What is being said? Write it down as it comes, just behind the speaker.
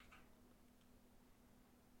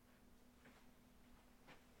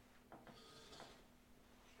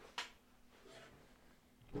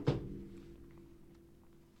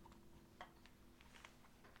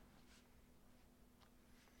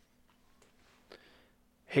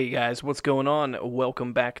Hey guys, what's going on?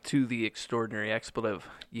 Welcome back to the Extraordinary Expletive.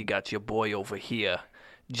 You got your boy over here,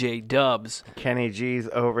 J Dubs. Kenny G's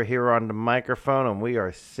over here on the microphone, and we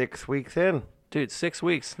are 6 weeks in. Dude, 6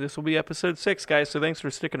 weeks. This will be episode 6, guys, so thanks for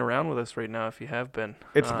sticking around with us right now if you have been.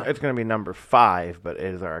 It's going to be number 5, but it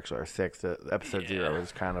is actually our 6th. Episode 0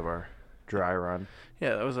 is kind of our dry run.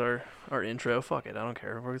 Yeah, that was our intro. Fuck it, I don't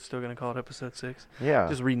care. We're still going to call it episode 6. Yeah.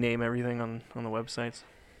 Just rename everything on the websites.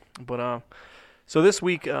 But, so this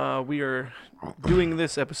week we are doing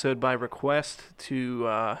this episode by request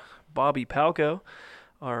to Bobby Palco.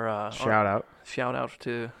 Shout out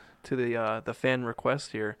to the fan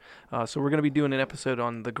request here. So we're gonna be doing an episode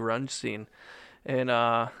on the grunge scene, and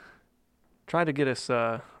try to get us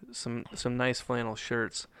some nice flannel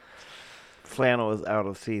shirts. Flannel is out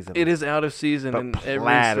of season. It is out of season, but and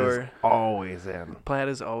plaid every store is always in. Plaid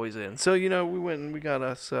is always in. So we went and we got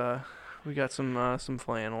us some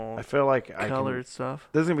flannel. I feel like colored stuff.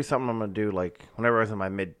 This is gonna be something I'm gonna do. Like whenever I was in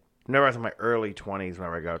my early 20s,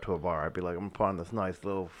 whenever I go to a bar, I'd be like, I'm gonna put on this nice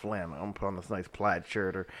little flannel. I'm gonna put on this nice plaid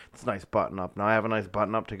shirt or this nice button up. Now I have a nice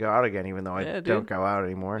button up to go out again, even though I don't go out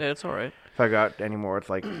anymore. Yeah, it's all right. If I go out anymore, it's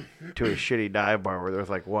like to a shitty dive bar where there's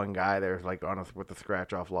like one guy there's like on us with a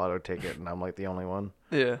scratch off lotto ticket, and I'm like the only one.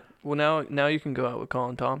 Yeah. Well, now you can go out with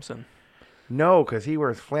Colin Thompson. No, because he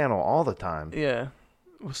wears flannel all the time. Yeah.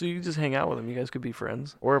 Well, so you can just hang out with him. You guys could be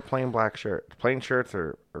friends. Or a plain black shirt. Plain shirts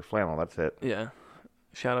or flannel, that's it. Yeah.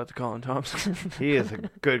 Shout out to Colin Thompson. He is a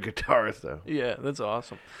good guitarist, though. Yeah, that's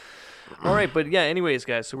awesome. All right, but yeah, anyways,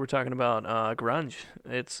 guys, so we're talking about grunge.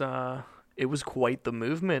 It was quite the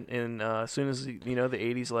movement, and as soon as, the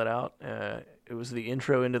 80s let out, it was the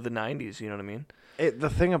intro into the 90s, you know what I mean?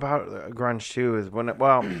 The thing about grunge, too, is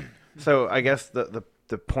so I guess the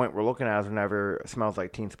point we're looking at is whenever Smells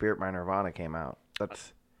Like Teen Spirit by Nirvana came out.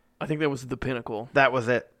 I think that was the pinnacle. That was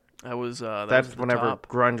it. That's whenever top.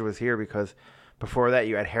 grunge was here, because before that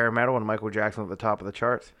you had hair metal and Michael Jackson at the top of the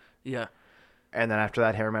charts. Yeah. And then after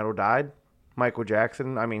that, hair metal died. Michael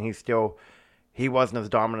Jackson, I mean, he wasn't as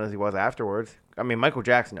dominant as he was afterwards. I mean, Michael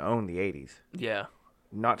Jackson owned the 80s. Yeah.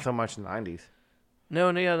 Not so much in the 90s.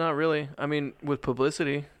 No, yeah, not really. I mean, with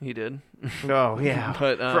publicity, he did. No, yeah,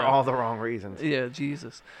 but for all the wrong reasons. Yeah,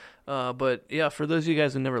 Jesus. But yeah, for those of you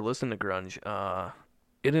guys who never listened to grunge,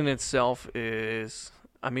 it in itself is,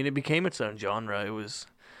 I mean, it became its own genre. It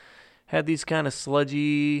had these kind of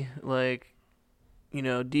sludgy, like,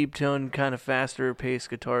 deep tone, kind of faster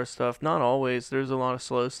paced guitar stuff. Not always. There's a lot of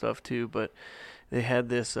slow stuff too, but they had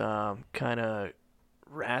this kind of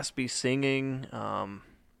raspy singing.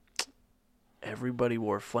 Everybody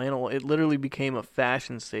wore flannel. It literally became a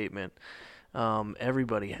fashion statement.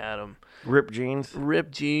 Everybody had them. Ripped jeans.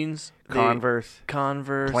 Converse.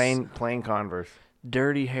 Plain Converse.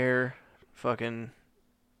 Dirty hair. Fucking,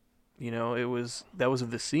 that was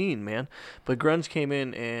the scene, man. But grunge came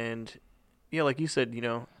in and, yeah, like you said,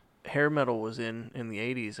 hair metal was in the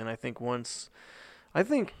 80s. And I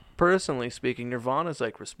think personally speaking, Nirvana's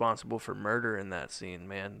like responsible for murder in that scene,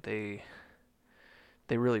 man. They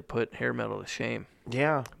really put hair metal to shame.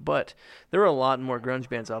 Yeah. But there are a lot more grunge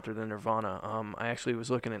bands out there than Nirvana. I actually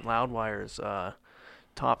was looking at Loudwire's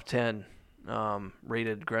top 10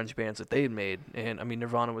 rated grunge bands that they had made. And, I mean,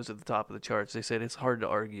 Nirvana was at the top of the charts. They said it's hard to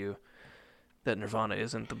argue that Nirvana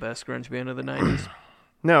isn't the best grunge band of the 90s.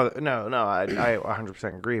 No, I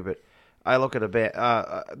 100% agree, but I look at a band,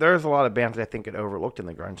 there's a lot of bands that I think get overlooked in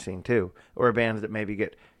the grunge scene, too. Or bands that maybe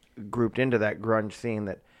get grouped into that grunge scene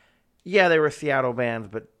that, yeah, they were Seattle bands,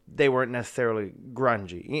 but they weren't necessarily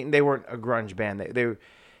grungy. They weren't a grunge band. They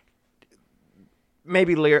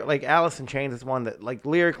maybe like Alice in Chains is one that, like,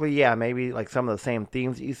 lyrically, yeah, maybe like some of the same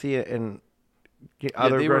themes that you see in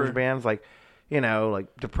other grunge bands, like,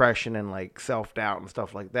 like depression and like self-doubt and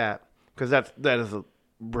stuff like that, because that is a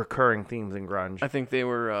recurring themes in grunge. I think they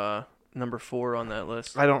were number 4 on that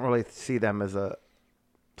list. I don't really see them as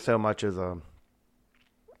so much as a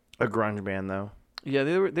grunge band, though. Yeah,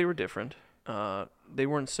 they were different. They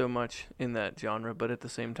weren't so much in that genre, but at the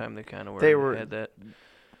same time, they kind of were. They were. Had that.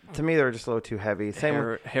 To me, they were just a little too heavy.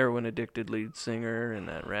 Heroin addicted lead singer and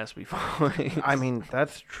that raspy voice. I mean,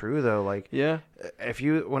 that's true though. Like, yeah,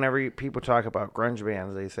 whenever people talk about grunge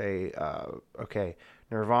bands, they say, okay,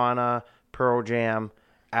 Nirvana, Pearl Jam,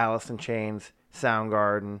 Alice in Chains,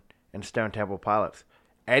 Soundgarden, and Stone Temple Pilots.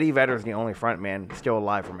 Eddie Vedder's the only frontman still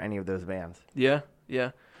alive from any of those bands. Yeah.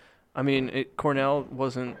 I mean, Cornell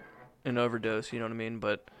wasn't an overdose, you know what I mean?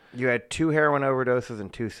 But you had 2 heroin overdoses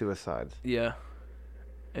and 2 suicides. Yeah.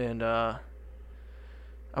 And I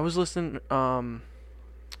was listening, what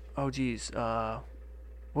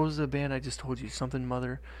was the band I just told you? Something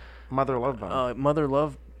Mother Love Bone. Mother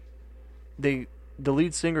Love, they the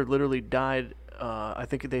lead singer literally died. I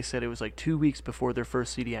think they said it was like 2 weeks before their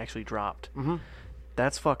first CD actually dropped. Mm-hmm.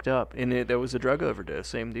 That's fucked up. And that was a drug overdose.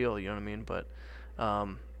 Same deal, you know what I mean? But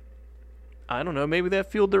I don't know. Maybe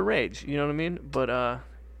that fueled their rage, you know what I mean? But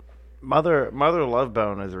Mother Love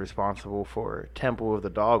Bone is responsible for Temple of the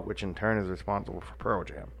Dog, which in turn is responsible for Pearl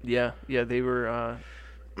Jam. yeah, they were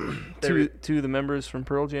two of the members from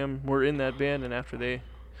Pearl Jam were in that band, and after they,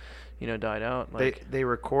 died out, like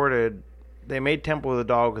they made Temple of the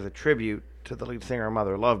Dog as a tribute to the lead singer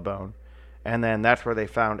Mother Love Bone, and then that's where they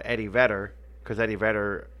found Eddie Vedder, because Eddie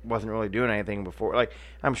Vedder wasn't really doing anything before. Like,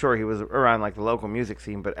 I'm sure he was around like the local music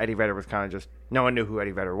scene, but Eddie Vedder was kind of just, no one knew who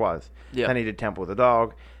Eddie Vedder was. Yeah. Then he did Temple of the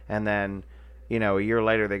Dog, and then a year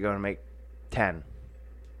later they go and make 10,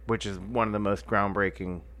 which is one of the most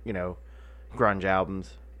groundbreaking grunge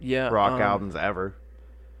albums, rock albums ever.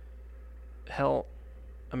 Hell,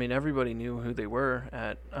 I mean, everybody knew who they were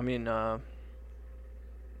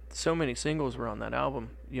so many singles were on that album,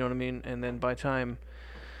 you know what I mean? And then by the time,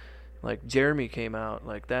 like, Jeremy came out,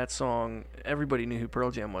 like, that song, everybody knew who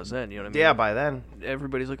Pearl Jam was then, you know what I mean? Yeah, by then.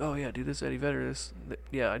 Everybody's like, oh, yeah, dude, this Eddie Vedder,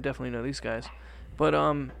 yeah, I definitely know these guys. But,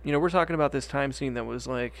 we're talking about this time scene that was,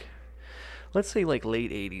 like, let's say, like,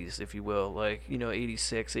 late 80s, if you will, like,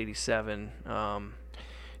 86, 87,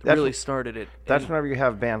 really started it. That's whenever you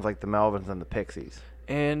have bands like the Melvins and the Pixies.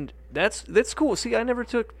 And that's cool. See, I never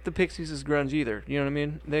took the Pixies as grunge either. You know what I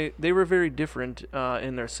mean? They were very different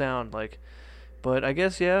in their sound, like. But I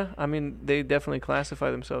guess they definitely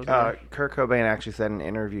classify themselves. Kurt Cobain actually said in an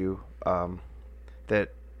interview that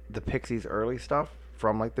the Pixies' early stuff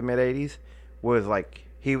from like the mid '80s was like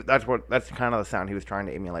that's kind of the sound he was trying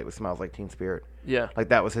to emulate with "Smells Like Teen Spirit." Yeah, like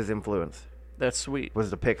that was his influence. That's sweet. Was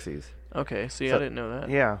the Pixies? Okay, see, I didn't know that.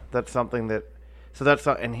 Yeah, that's something that. So that's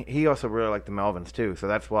and he also really liked the Melvins too. So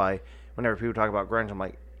that's why whenever people talk about grunge, I'm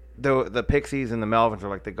like, the Pixies and the Melvins are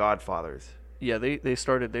like the godfathers. Yeah, they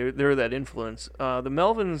started. They were that influence. The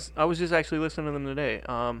Melvins, I was just actually listening to them today.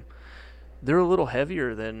 They're a little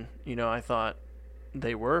heavier than I thought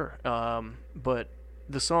they were. But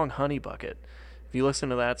the song "Honey Bucket," if you listen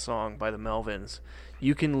to that song by the Melvins,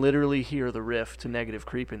 you can literally hear the riff to "Negative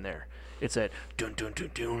Creep" in there. It's that dun dun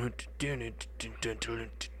dun dun dun dun dun dun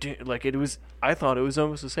dun, like it was. I thought it was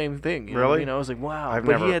almost the same thing. Really? I was like, wow.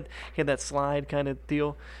 But he had that slide kind of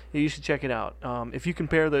deal. Yeah, you should check it out. If you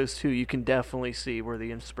compare those two, you can definitely see where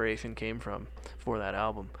the inspiration came from for that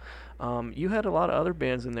album. You had a lot of other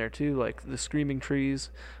bands in there too, like the Screaming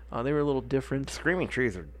Trees. They were a little different. Screaming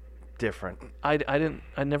Trees are different. I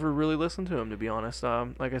never really listened to them, to be honest.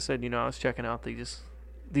 Like I said, I was checking out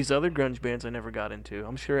these other grunge bands I never got into.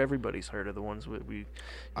 I'm sure everybody's heard of the ones we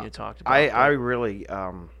talked about.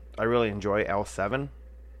 I really enjoy L7.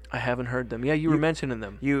 I haven't heard them. Yeah, you were mentioning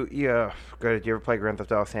them. Good. Did you ever play Grand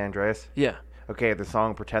Theft Auto San Andreas? Yeah. Okay, the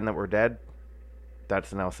song "Pretend That We're Dead,"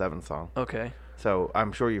 that's an L7 song. Okay. So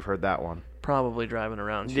I'm sure you've heard that one. Probably driving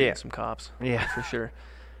around shooting some cops. Yeah, for sure.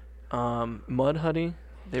 Mudhoney,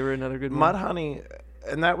 they were another good one. Mudhoney,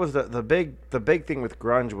 and that was the big thing with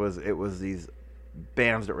grunge was it was these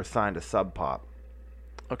bands that were signed to Sub Pop.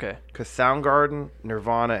 Okay. Because Soundgarden,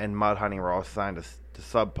 Nirvana, and Mudhoney were all signed to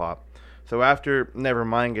Sub Pop. So after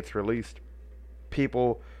Nevermind gets released,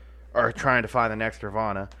 people are trying to find the next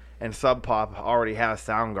Nirvana, and Sub Pop already has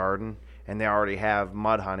Soundgarden, and they already have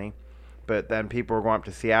Mudhoney. But then people are going up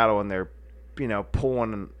to Seattle, and they're,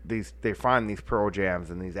 pulling these. They find these Pearl Jams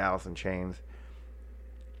and these Alice in Chains,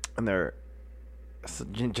 and they're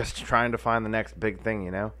just trying to find the next big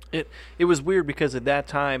thing, It was weird because at that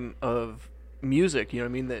time of music,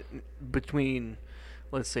 that between,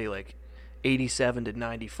 let's say, like 87 to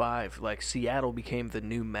 95, like Seattle became the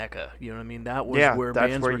new mecca. You know what I mean? That was where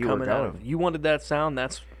bands were coming out of. You wanted that sound,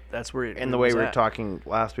 that's where it was. And the way we were talking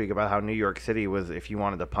last week about how New York City was, if you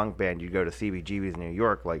wanted a punk band, you'd go to CBGB's New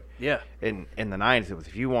York. Like, yeah. In the 90s, it was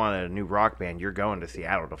if you wanted a new rock band, you're going to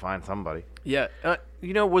Seattle to find somebody. Yeah.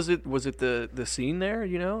 Was it the scene there,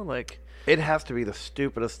 like... It has to be the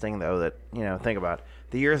stupidest thing, though, that, think about it.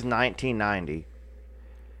 The year's 1990.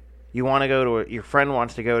 You want to go to your friend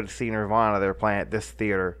wants to go to see Nirvana. They're playing at this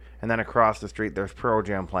theater. And then across the street, there's Pearl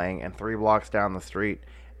Jam playing. And 3 blocks down the street,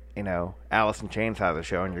 Alice in Chains has a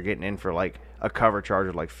show. And you're getting in for, like, a cover charge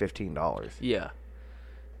of, like, $15. Yeah.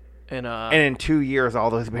 And in 2 years, all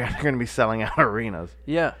those bands are going to be selling out arenas.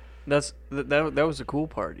 Yeah. That was the cool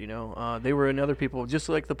part, They were in other people, just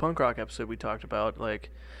like the punk rock episode we talked about, like...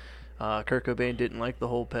 Kurt Cobain didn't like the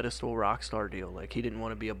whole pedestal rock star deal. Like, he didn't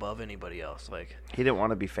want to be above anybody else. Like, he didn't want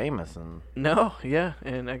to be famous. No, yeah,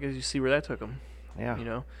 and I guess you see where that took him.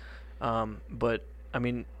 Yeah. But, I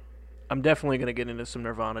mean, I'm definitely going to get into some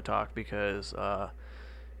Nirvana talk because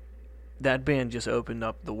that band just opened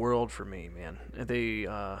up the world for me, man.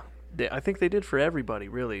 I think they did for everybody,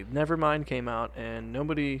 really. Nevermind came out, and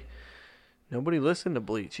nobody listened to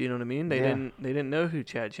Bleach. You know what I mean? They didn't know who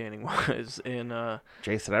Chad Channing was, and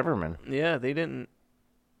Jason Everman. Yeah, they didn't.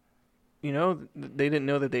 You know, they didn't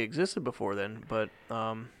know that they existed before then. But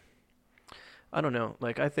I don't know.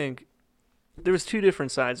 Like, I think there was two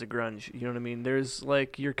different sides of grunge. You know what I mean? There's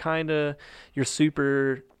like your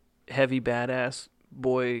super heavy badass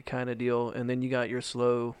boy kind of deal, and then you got your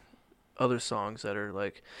slow other songs that are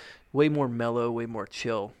like way more mellow, way more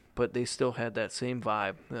chill, but they still had that same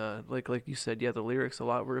vibe. Like you said, yeah, the lyrics a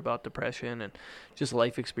lot were about depression and just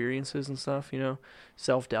life experiences and stuff, you know.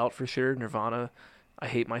 Self-doubt for sure. Nirvana, I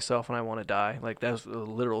hate myself and I want to die. Like, that was a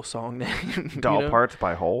literal song name. Doll Parts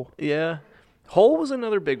by Hole. Yeah. Hole was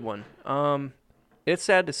another big one. It's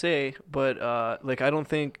sad to say, but like, I don't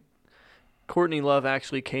think Courtney Love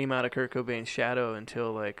actually came out of Kurt Cobain's shadow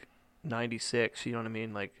until like 96, you know what I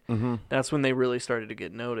mean? Like, that's when they really started to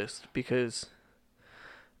get noticed, because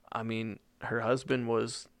I mean, her husband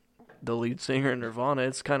was the lead singer in Nirvana.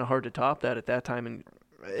 It's kind of hard to top that at that time. And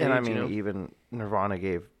I mean, you know? Even Nirvana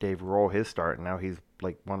gave Dave Grohl his start, and now he's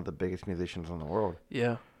like one of the biggest musicians in the world.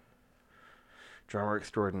 Yeah. Drummer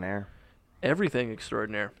extraordinaire. Everything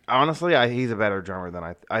extraordinaire. Honestly, he's a better drummer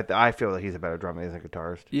than I feel that he's a better drummer than a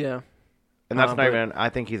guitarist. Yeah. And that's not even, I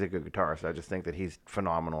think he's a good guitarist. I just think that he's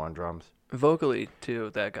phenomenal on drums. Vocally, too,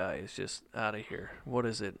 that guy is just out of here. What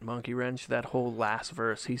is it? Monkey Wrench? That whole last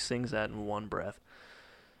verse, he sings that in one breath.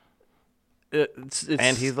 It's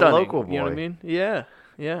and he's stunning, a local boy. You know what I mean? Yeah.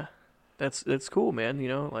 That's cool, man. You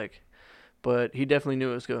know, like, but he definitely knew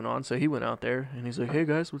what was going on, so he went out there and he's like, "Hey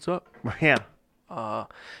guys, what's up?" Yeah.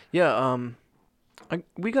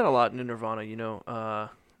 We got a lot into Nirvana, you know,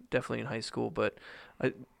 definitely in high school, but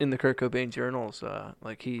in the Kurt Cobain journals,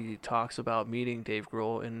 like, he talks about meeting Dave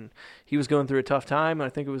Grohl, and he was going through a tough time. I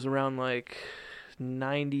think it was around like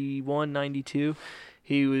 91, 92.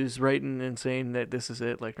 He was writing and saying that this is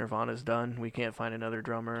it, like, Nirvana's done. We can't find another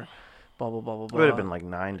drummer, blah, blah, blah, blah, blah. It would have been like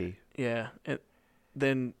 90. Yeah.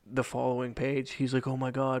 Then the following page, he's like, "Oh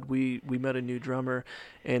my God, we met a new drummer,"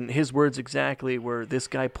 and his words exactly were, "This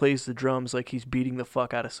guy plays the drums like he's beating the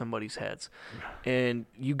fuck out of somebody's heads." And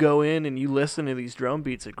you go in and you listen to these drum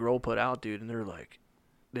beats that Grohl put out, dude, and they're like,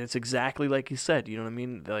 it's exactly like he said. You know what I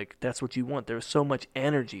mean? Like, that's what you want. There's so much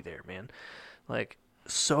energy there, man. Like,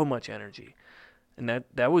 so much energy, and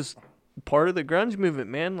that was part of the grunge movement,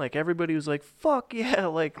 man. Like, everybody was like, "Fuck yeah!"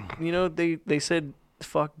 Like, you know, they said,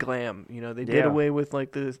 fuck glam, you know, they did away with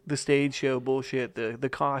like the stage show bullshit, the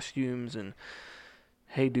costumes, and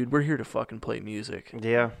hey, dude, we're here to fucking play music.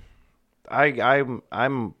 Yeah, I got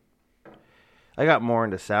more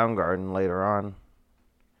into Soundgarden later on.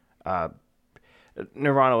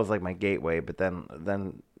 Nirvana was like my gateway, but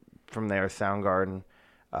then from there, Soundgarden,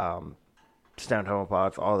 Stone Temple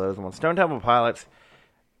Pilots, all those ones. Stone Temple Pilots,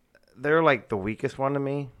 they're like the weakest one to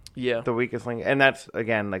me. Yeah, the weakest link, and that's,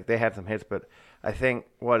 again, like, they had some hits, but I think,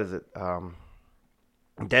 what is it?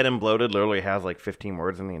 Dead and Bloated literally has like 15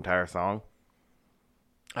 words in the entire song.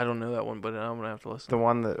 I don't know that one, but I'm gonna have to listen. The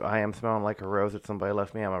one that, "I am smelling like a rose that somebody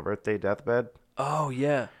left me on my birthday deathbed." Oh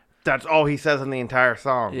yeah, that's all he says in the entire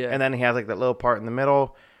song. Yeah, and then he has like that little part in the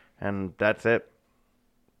middle, and that's it.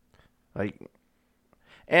 Like,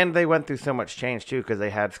 and they went through so much change too, because they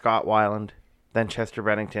had Scott Weiland, then Chester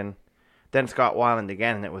Bennington, then Scott Weiland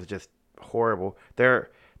again, and it was just horrible. They're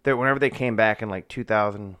whenever they came back in like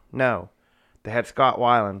 2000, they had Scott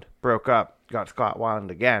Weiland, broke up, got Scott Weiland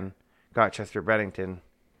again, got Chester Bennington.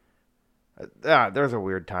 There's a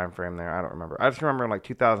weird time frame there. I don't remember. I just remember in like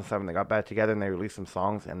 2007 they got back together and they released some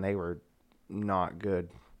songs and they were not good.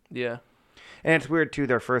 Yeah. And it's weird too.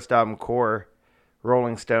 Their first album, Core,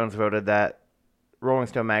 Rolling Stone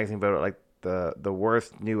magazine voted like the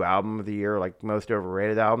worst new album of the year, like most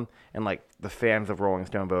overrated album, and like the fans of Rolling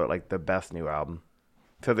Stone voted like the best new album.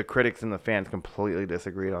 So the critics and the fans completely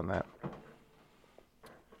disagreed on that.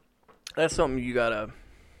 That's something you gotta.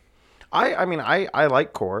 I mean, I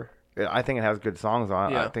like Core. I think it has good songs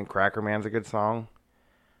on it. Yeah. I think Cracker Man's a good song.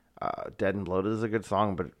 Dead and Bloated is a good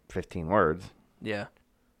song, but 15 words. Yeah.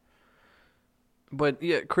 But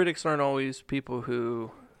yeah, critics aren't always people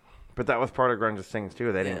who. But that was part of grunge's things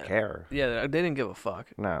too. They didn't care. Yeah, they didn't give a fuck.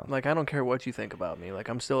 No. Like, I don't care what you think about me. Like,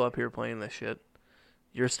 I'm still up here playing this shit.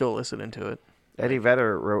 You're still listening to it. Eddie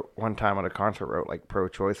Vedder wrote one time at a concert, like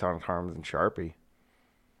pro-choice on Harms and Sharpie.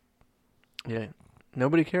 Yeah,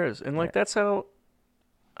 nobody cares, and like that's how.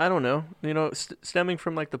 I don't know, you know, stemming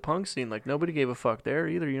from like the punk scene, like nobody gave a fuck there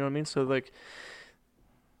either. You know what I mean? So like,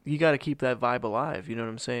 you got to keep that vibe alive. You know what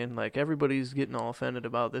I'm saying? Like, everybody's getting all offended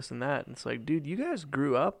about this and that. And it's like, dude, you guys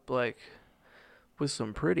grew up, like, with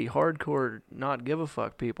some pretty hardcore, not give a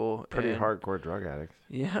fuck people. Pretty and, hardcore drug addicts.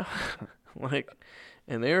 Yeah. Like,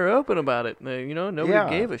 and they were open about it. You know, nobody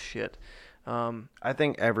gave a shit. I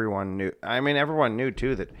think everyone knew. I mean, everyone knew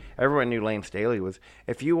too that everyone knew Lane Staley was.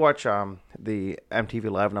 If you watch the MTV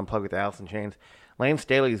Live and Unplugged with Alice in Chains, Lane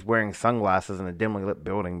Staley's wearing sunglasses in a dimly lit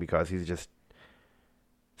building because he's just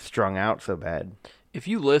strung out so bad. If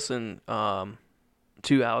you listen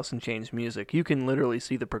to Alice in Chains music, you can literally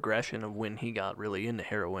see the progression of when he got really into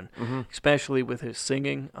heroin, especially with his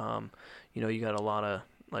singing. You know, you got a lot of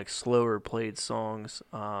like slower played songs.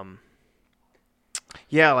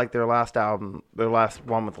 Yeah, like their last album, their last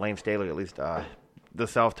one with Lane Staley, at least the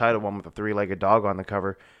self-titled one with the three-legged dog on the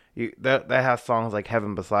cover. That has songs like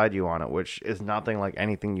 "Heaven Beside You" on it, which is nothing like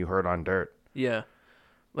anything you heard on Dirt. Yeah,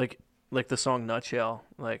 like the song "Nutshell."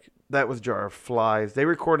 Like that was Jar of Flies. They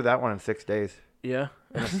recorded that one in 6 days. Yeah,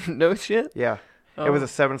 no shit. Yeah, It was a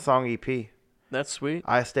 7-song EP. That's sweet.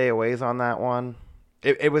 I Stay Away's on that one.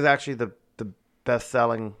 It was actually the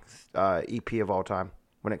best-selling EP of all time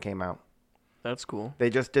when it came out. That's cool. They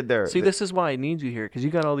just did their. See, this is why I need you here, because you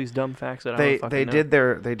got all these dumb facts that I don't fucking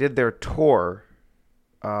know. They did their tour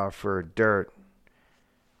for Dirt,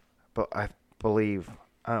 but I believe,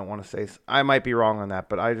 I don't want to say, I might be wrong on that,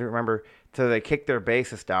 but I remember, so they kicked their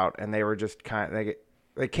bassist out, and they were just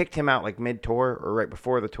they kicked him out like mid-tour or right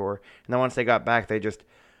before the tour, and then once they got back, they just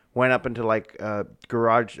went up into like a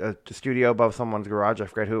garage, a studio above someone's garage, I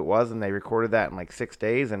forget who it was, and they recorded that in like 6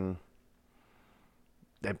 days, and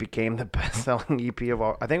it became the best-selling EP of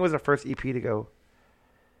all. I think it was the first EP to go.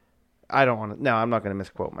 I don't want to. No, I'm not going to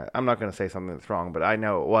misquote I'm not going to say something that's wrong, but I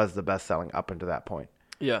know it was the best-selling up until that point.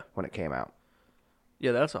 Yeah. When it came out.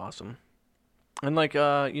 Yeah, that's awesome. And like,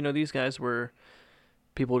 you know, these guys were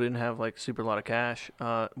people who didn't have like super lot of cash.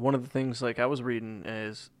 One of the things like I was reading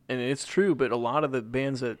is, and it's true, but a lot of the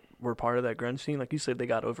bands that were part of that grunge scene, like you said, they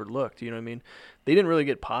got overlooked. You know what I mean? They didn't really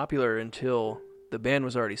get popular until the band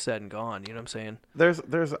was already said and gone. You know what I'm saying?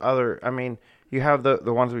 There's other. I mean, you have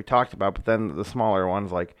the ones we talked about, but then the smaller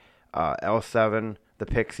ones like L7, the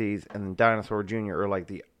Pixies, and Dinosaur Jr. are like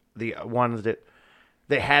the ones that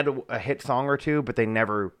they had a hit song or two, but they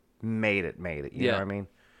never made it. You know what I mean?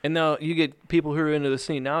 And now you get people who are into the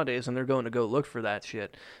scene nowadays, and they're going to go look for that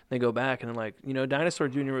shit. They go back and they're like, you know, Dinosaur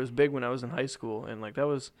Jr. was big when I was in high school, and like that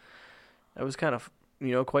was kind of,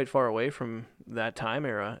 you know, quite far away from that time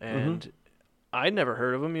era, and I'd never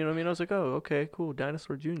heard of them. You know what I mean? I was like, oh, okay, cool,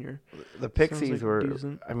 Dinosaur Jr. The Pixies were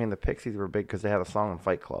decent. I mean, the Pixies were big because they had a song in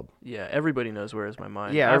Fight Club. Yeah, everybody knows Where Is My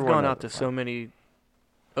Mind. Yeah, I've gone out to so many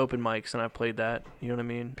open mics and I played that. You know what I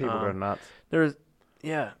mean? People go nuts.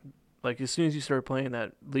 Like as soon as you start playing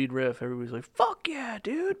that lead riff, everybody's like, "Fuck yeah,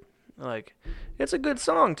 dude!" Like, it's a good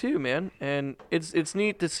song too, man. And it's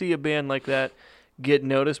neat to see a band like that get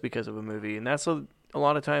noticed because of a movie, and that's a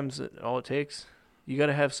lot of times all it takes. You got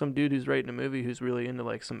to have some dude who's writing a movie who's really into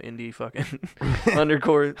like some indie fucking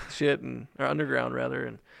undercore shit or underground rather,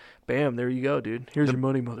 and bam, there you go, dude. Here's your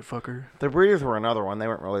money, motherfucker. The Breeders were another one. They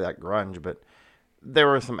weren't really that grunge, but there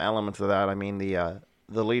were some elements of that. I mean, the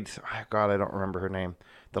lead. God, I don't remember her name.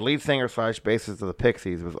 The lead singer / bassist of the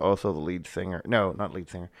Pixies was also the lead singer. No, not lead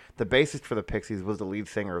singer. The bassist for the Pixies was the lead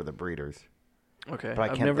singer of the Breeders. Okay,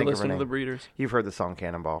 but I've never listened to the Breeders. You've heard the song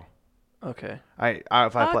Cannonball. Okay. If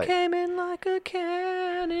I play. I came in like a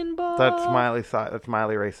cannonball. That's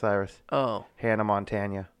Miley Ray Cyrus. Oh. Hannah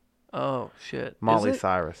Montana. Oh shit. Molly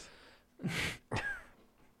Cyrus.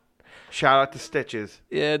 Shout out to Stitches.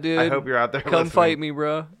 Yeah, dude. I hope you're out there. Come listening. fight me,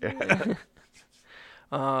 bro.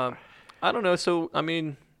 I don't know. So I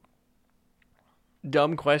mean,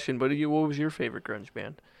 dumb question, but what was your favorite grunge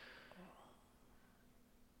band?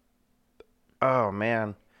 Oh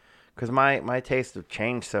man, because my tastes have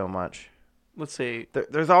changed so much. Let's see.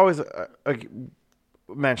 There's always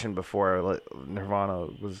mentioned before. Nirvana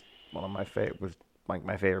was one of my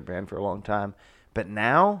my favorite band for a long time, but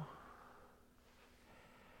now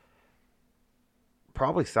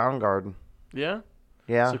probably Soundgarden. Yeah.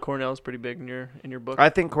 Yeah. So Cornell's pretty big in your book. I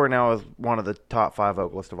think Cornell is one of the top 5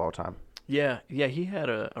 vocalists of all time. Yeah. He had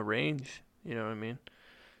a range. You know what I mean?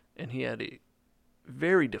 And he had a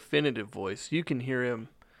very definitive voice. You can hear him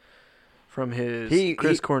from his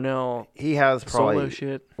Chris Cornell. He has probably solo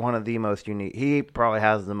shit. One of the most unique. He probably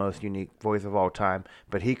has the most unique voice of all time.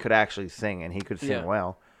 But he could actually sing, and he could sing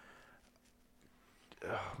well.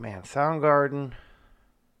 Oh man, Soundgarden.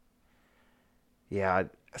 Yeah.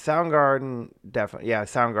 Soundgarden, definitely. Yeah,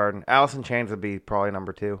 Soundgarden. Alice in Chains would be probably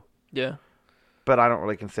number 2. Yeah. But I don't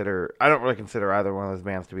really consider either one of those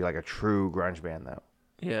bands to be like a true grunge band, though.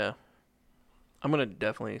 Yeah. I'm going to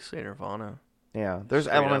definitely say Nirvana. Yeah, there's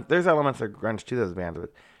Straight up. there's elements of grunge to those bands,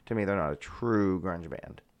 but to me, they're not a true grunge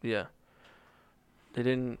band. Yeah. They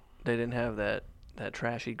didn't have that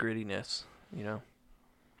trashy grittiness, you know.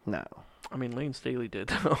 No. I mean, Lane Staley did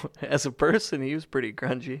though. As a person, he was pretty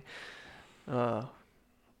grungy.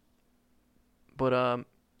 But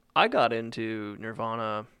I got into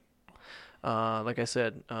Nirvana. Like I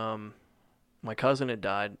said, my cousin had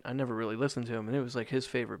died. I never really listened to him, and it was like his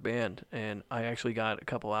favorite band. And I actually got a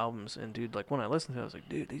couple albums, and dude, like when I listened to it, I was like,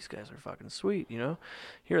 dude, these guys are fucking sweet, you know?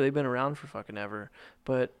 Here, they've been around for fucking ever.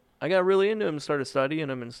 But I got really into them, started studying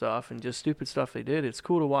them and stuff, and just stupid stuff they did. It's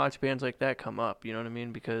cool to watch bands like that come up, you know what I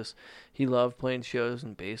mean? Because he loved playing shows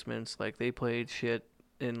in basements. Like, they played shit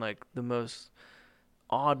in, like, the most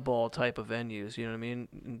oddball type of venues, you know what I mean?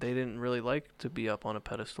 They didn't really like to be up on a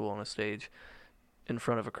pedestal on a stage in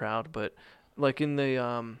front of a crowd, but like in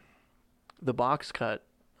the box cut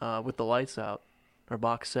with the lights out, or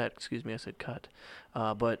box set, excuse me, I said cut,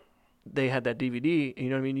 but they had that DVD, you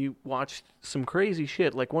know what I mean? You watched some crazy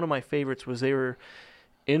shit. Like one of my favorites was they were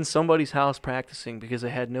in somebody's house practicing because they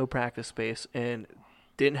had no practice space and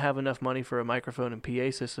didn't have enough money for a microphone and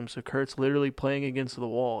PA system, so Kurt's literally playing against the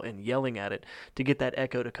wall and yelling at it to get that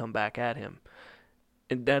echo to come back at him.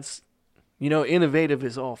 And that's, you know, innovative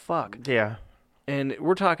as all fuck. Yeah. And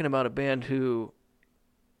we're talking about a band who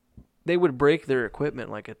they would break their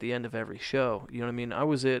equipment like at the end of every show. You know what I mean? I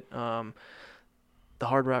was at the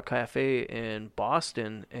Hard Rock Cafe in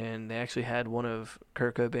Boston, and they actually had one of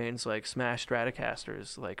Kurt Cobain's like smashed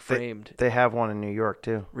Stratocasters like framed. They have one in New York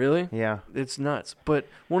too. Really? Yeah. It's nuts. But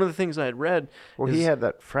one of the things I had read he had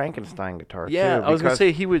that Frankenstein guitar too. Yeah, I was going to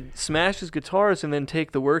say he would smash his guitars and then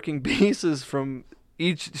take the working pieces from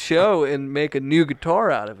each show and make a new guitar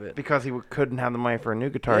out of it. Because he couldn't have the money for a new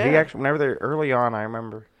guitar. Yeah. He actually, whenever they're early on, I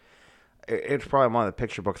remember, it's probably one of the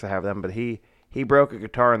picture books I have them, but he broke a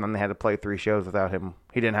guitar and then they had to play 3 shows without him.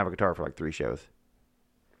 He didn't have a guitar for like 3 shows.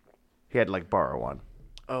 He had to like borrow one.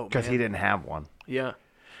 Oh, because he didn't have one. Yeah.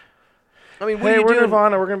 I mean, what hey, are you we're doing?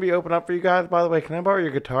 Nirvana. We're going to be open up for you guys. By the way, can I borrow your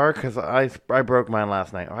guitar? Because I broke mine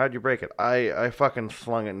last night. How'd you break it? I fucking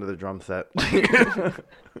slung it into the drum set.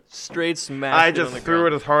 Straight smash. I just threw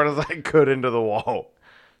it as hard as I could into the wall.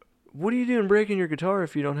 What are you doing breaking your guitar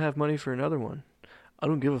if you don't have money for another one? I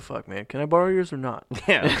don't give a fuck, man. Can I borrow yours or not?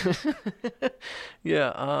 Yeah.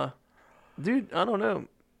 Yeah, dude, I don't know.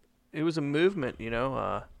 It was a movement, you know.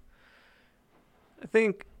 I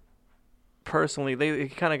think personally they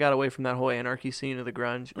kind of got away from that whole anarchy scene of the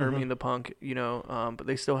grunge, or I mean the punk, you know. But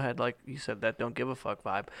they still had, like you said, that don't give a fuck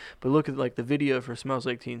vibe. But look at like the video for Smells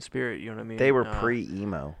Like Teen Spirit. You know what I mean? They were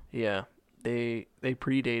pre-emo. Yeah, they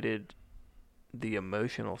predated the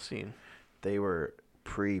emotional scene. They were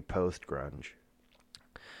pre-post grunge.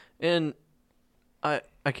 And I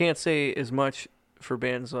can't say as much for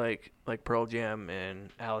bands like Pearl Jam and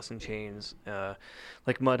Alice in Chains,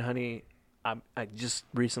 like Mudhoney. I just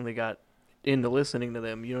recently got into listening to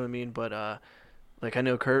them, you know what I mean? But like I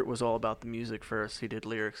know Kurt was all about the music first. He did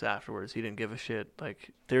lyrics afterwards. He didn't give a shit.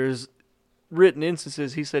 Like there's written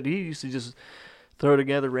instances. He said he used to just throw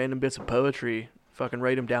together random bits of poetry, fucking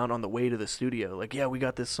write them down on the way to the studio. Like, yeah, we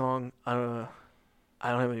got this song. I don't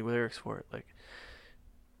have any lyrics for it. Like,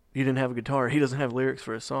 he didn't have a guitar. He doesn't have lyrics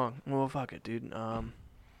for a song. Well, fuck it, dude.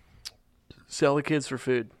 Sell the kids for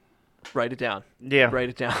food. Write it down. Yeah. Write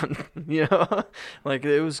it down. You know? Like,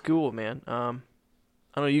 it was cool, man. I don't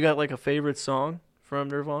know. You got, like, a favorite song from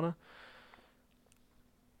Nirvana?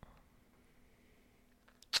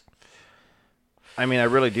 I mean, I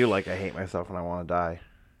really do like I Hate Myself When I Want to Die.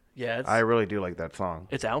 Yeah. I really do like that song.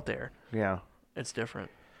 It's out there. Yeah. It's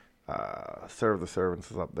different. Serve the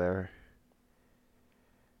Servants is up there.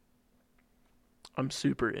 I'm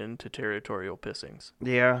super into Territorial Pissings.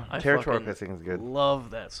 Yeah, Territorial fucking Pissing is good.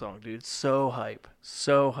 Love that song, dude. So hype.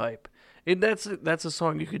 So hype. That's a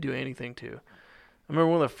song you could do anything to. I remember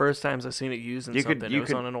one of the first times I seen it used in something. It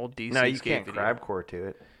was on an old DC No, you skate can't video. crabcore to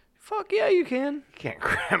it. Fuck yeah, you can. You can't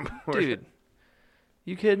crabcore. Dude,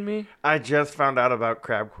 you kidding me? I just found out about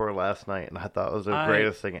crabcore last night, and I thought it was the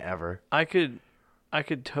greatest thing ever. I could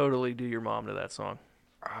totally do your mom to that song.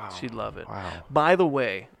 Oh, She'd love it. Wow. By the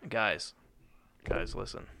way, guys,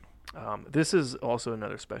 listen. This is also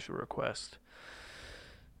another special request.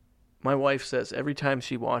 My wife says every time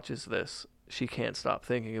she watches this, she can't stop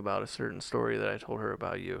thinking about a certain story that I told her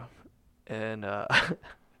about you. And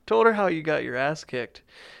told her how you got your ass kicked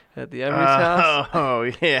at the Emery's house.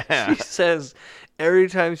 Oh, yeah. She says every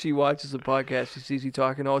time she watches the podcast, she sees you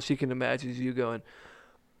talking, all she can imagine is you going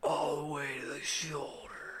all the way to the shoulder.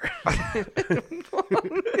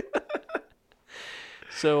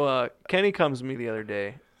 So Kenny comes to me the other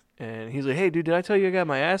day, and he's like, "Hey, dude, did I tell you I got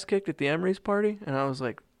my ass kicked at the Emery's party?" And I was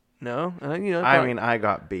like, "No." And I mean, I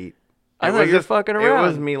got beat. I thought you were fucking around. It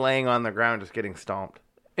was me laying on the ground just getting stomped.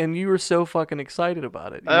 And you were so fucking excited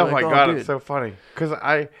about it. Oh my God, dude. It's so funny. Because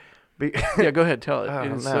yeah, go ahead, tell it.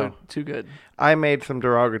 It's no. so too good. I made some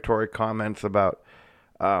derogatory comments about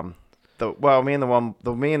me and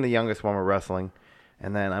the youngest one were wrestling,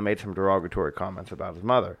 and then I made some derogatory comments about his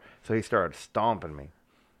mother. So he started stomping me,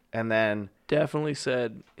 and then definitely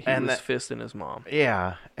said he was fisting his mom.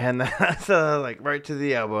 Yeah, and then so like right to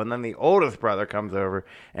the elbow, and then the oldest brother comes over,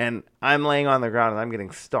 and I'm laying on the ground, and I'm getting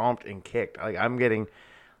stomped and kicked. Like I'm getting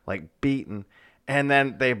like beaten. And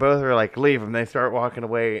then they both are like, leave him. They start walking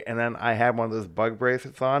away. And then I had one of those bug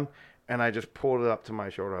bracelets on. And I just pulled it up to my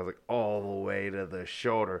shoulder. I was like, all the way to the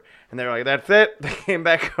shoulder. And they were like, that's it. They came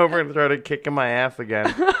back over and started kicking my ass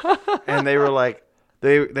again. And they were like,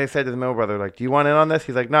 they said to the middle brother, like, do you want in on this?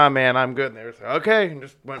 He's like, nah, man, I'm good. And they were like, okay. And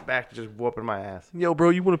just went back to just whooping my ass. Yo, bro,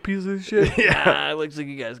 you want a piece of this shit? Yeah. Nah, it looks like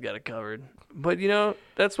you guys got it covered. But,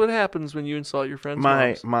 that's what happens when you insult your friends'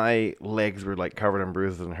 moms. My legs were, like, covered in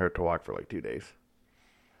bruises and hurt to walk for, like, 2 days.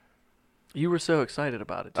 You were so excited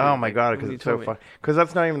about it, too. Oh, my God, because it's so fun. Because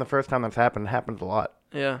that's not even the first time that's happened. It happens a lot.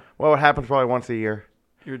 Yeah. Well, it happens probably once a year.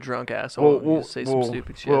 You're a drunk asshole. You say some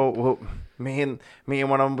stupid shit. Me and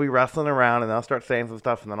one of them will be wrestling around, and they'll start saying some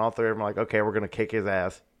stuff, and then all three of them are like, okay, we're going to kick his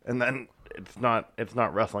ass. And then it's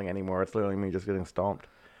not wrestling anymore. It's literally me just getting stomped.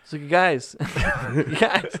 It's like, guys,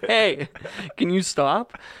 hey, can you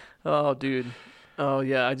stop? Oh, dude. Oh,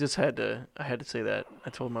 yeah, I had to say that. I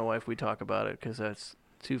told my wife we talk about it because that's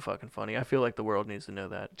too fucking funny. I feel like the world needs to know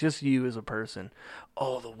that. Just you as a person,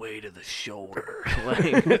 all the way to the shoulder.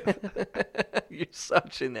 Like, you're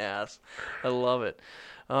such an ass. I love it.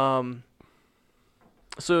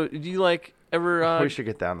 So, do you ever... we should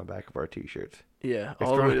get that on the back of our T-shirts. Yeah,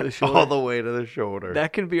 all the way to the shoulder. All the way to the shoulder.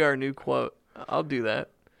 That can be our new quote. I'll do that.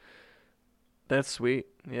 That's sweet.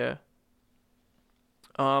 Yeah.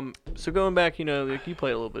 So going back, you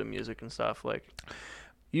played a little bit of music and stuff. Like,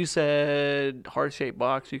 you said heart-shaped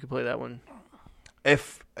box. You could play that one.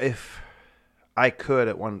 If I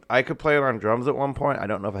could I could play it on drums at one point. I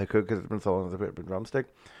don't know if I could because it's been so long since I've been a drumstick.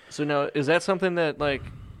 So now, is that something that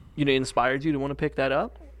inspired you to want to pick that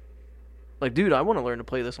up? Like, dude, I want to learn to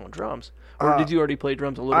play this on drums. Or did you already play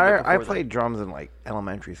drums a little bit before I played drums in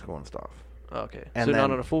elementary school and stuff. Okay. And so then,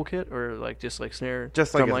 not on a full kit or just snare,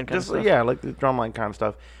 just drumline kind of stuff? Yeah, like the drumline kind of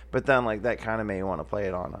stuff. But then that kind of made me want to play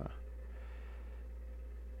it on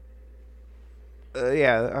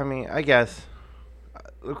yeah, I mean, I guess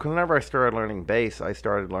whenever I started learning bass, I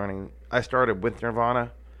started with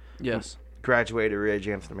Nirvana. Yes. Graduated Rage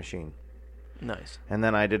Against the Machine. Nice. And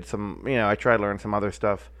then I did some, I tried to learn some other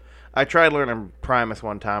stuff. I tried learning Primus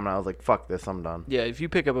one time, and I was like, fuck this, I'm done. Yeah, if you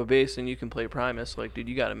pick up a bass and you can play Primus, dude,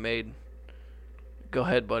 you got it made. Go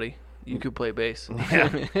ahead, buddy. You could play bass.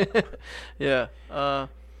 Yeah. Yeah.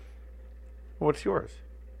 What's yours?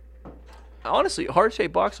 Honestly, Heart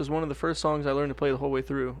Shaped Box was one of the first songs I learned to play the whole way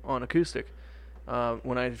through on acoustic.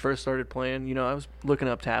 When I first started playing, I was looking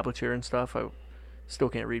up tablature and stuff. I still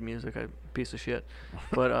can't read music. I'm a piece of shit.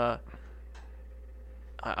 But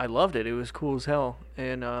I loved it. It was cool as hell.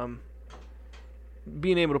 And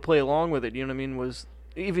being able to play along with it, was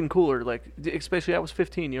even cooler. Especially I was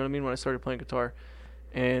 15, when I started playing guitar.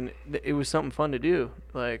 And it was something fun to do.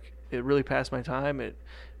 It really passed my time. It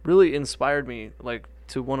really inspired me,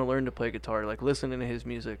 to want to learn to play guitar. Listening to his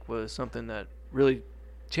music was something that really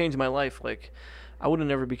changed my life. I would have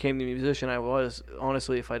never became the musician I was,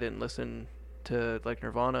 honestly, if I didn't listen to,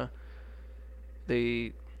 Nirvana.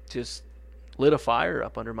 They just lit a fire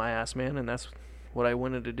up under my ass, man, and that's what I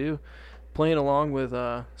wanted to do. Playing along with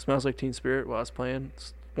Smells Like Teen Spirit while I was playing,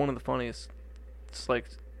 it's one of the funniest,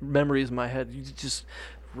 memories in my head. You just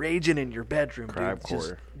raging in your bedroom, dude.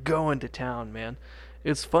 Just going to town, man.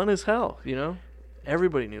 It's fun as hell,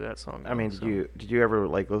 Everybody knew that song. I mean, did you ever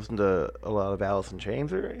listen to a lot of Alice in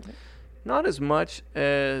Chains or anything? Not as much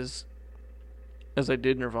as I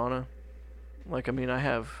did Nirvana. I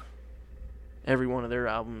have every one of their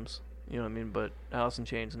albums, but Alice in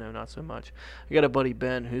Chains, no, not so much. I got a buddy,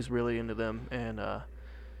 Ben, who's really into them, and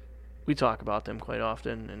we talk about them quite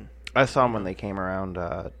often. And I saw them when they came around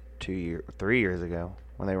 3 years ago,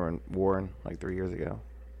 when they were in Warren, 3 years ago.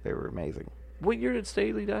 They were amazing. What year did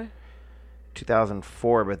Staley die?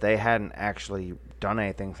 2004, but they hadn't actually done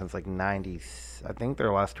anything since 90. I think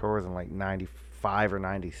their last tour was in 95 or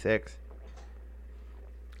 96.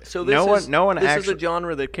 So this is a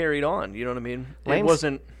genre that carried on. You know what I mean? It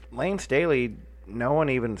wasn't Lane Staley. No one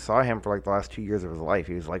even saw him for the last 2 years of his life.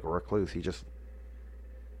 He was a recluse. He just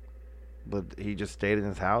he just stayed in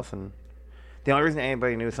his house, and the only reason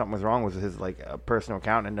anybody knew something was wrong was his personal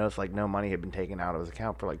accountant and noticed no money had been taken out of his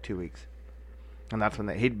account for 2 weeks, and that's when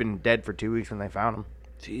he'd been dead for 2 weeks when they found him.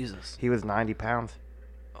 Jesus. He was 90 pounds.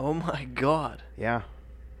 Oh my God. Yeah.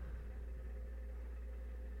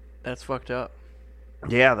 That's fucked up.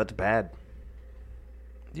 Yeah, that's bad.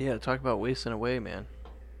 Yeah, talk about wasting away, man.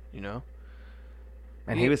 You know?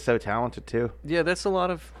 And he was so talented too. Yeah, that's a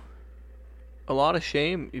lot of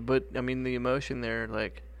shame, but I mean the emotion there,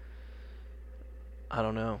 I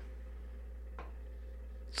don't know.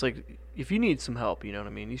 It's like, if you need some help, you know what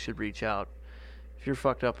I mean, you should reach out. If you're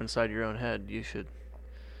fucked up inside your own head, you should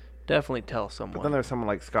definitely tell someone. But then there's someone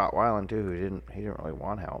like Scott Weiland too who didn't really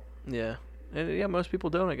want help. Yeah. And yeah, most people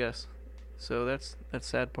don't, I guess. So that's the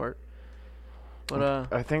sad part.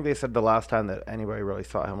 But I think they said the last time that anybody really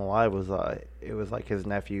saw him alive was it was his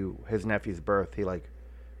nephew's birth. He went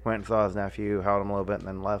and saw his nephew, held him a little bit, and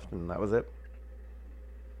then left, and that was it.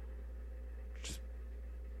 Just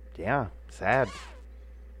yeah, sad.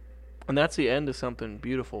 And that's the end of something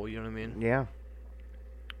beautiful, you know what I mean? Yeah.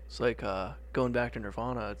 It's like going back to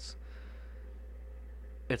Nirvana.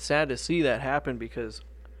 It's sad to see that happen because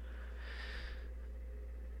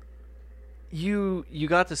you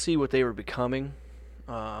got to see what they were becoming.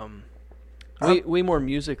 Way more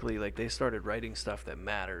musically, they started writing stuff that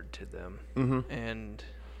mattered to them. Mm-hmm. And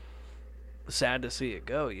sad to see it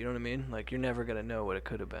go, you know what I mean? You're never going to know what it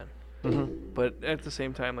could have been. Mm-hmm. But at the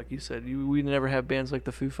same time, like you said, we never have bands like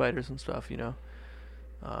the Foo Fighters and stuff, you know?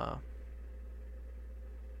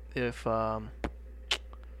 If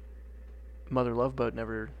Mother Love Boat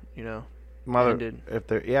never, ended. If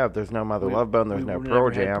there's no Mother Love Boat, there's no Pearl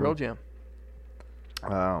Jam. Pearl Jam.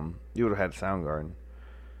 You would have had Soundgarden.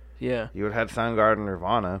 Yeah. You would have had Soundgarden,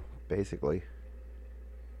 Nirvana, basically.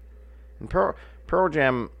 And Pearl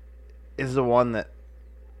Jam is the one that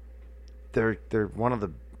they're one of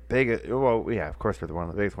the biggest. Well, yeah, of course they're one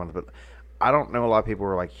of the biggest ones, but I don't know a lot of people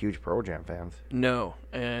who are huge Pearl Jam fans. No,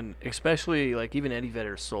 and especially even Eddie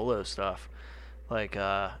Vedder's solo stuff.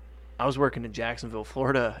 I was working in Jacksonville,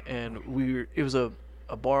 Florida, and it was a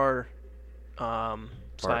bar /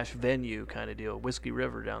 venue kind of deal, Whiskey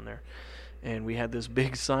River down there, and we had this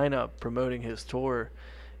big sign up promoting his tour,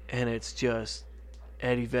 and it's just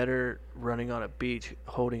Eddie Vedder running on a beach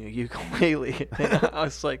holding a ukulele. I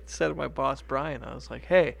was said to my boss Brian, I was like,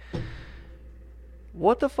 "Hey,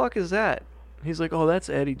 what the fuck is that?" He's like, "Oh, that's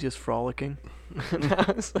Eddie just frolicking." And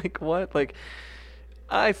I was like, "What?"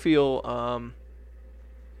 I feel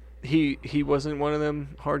he wasn't one of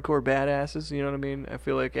them hardcore badasses, you know what I mean? I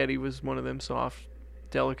feel like Eddie was one of them soft,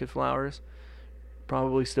 delicate flowers.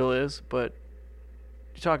 Probably still is, but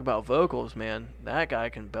you talk about vocals, man. That guy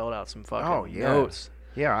can belt out some fucking notes.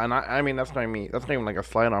 Yeah, and I mean that's not even a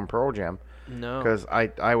slight on Pearl Jam. No, because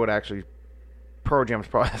I would actually, Pearl Jam's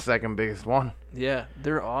probably the second biggest one. Yeah,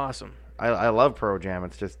 they're awesome. I love Pearl Jam.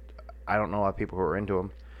 It's just I don't know a lot of people who are into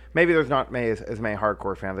them. Maybe there's not as many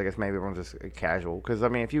hardcore fans. I guess maybe everyone's just casual. Because I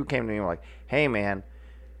mean, if you came to me and were like, "Hey man,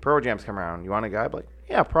 Pearl Jam's come around. You want a guy?" I'd be like,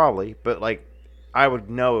 "Yeah, probably." But I would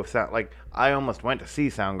know if I almost went to see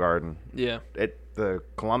Soundgarden. Yeah. At the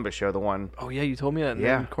Columbus show, the one. Oh yeah, you told me that. And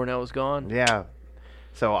then Cornell was gone. Yeah.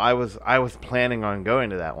 So I was planning on going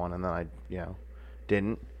to that one, and then I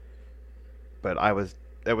didn't. But it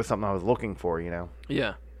was something I was looking for,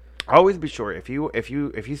 Yeah. Always be sure if you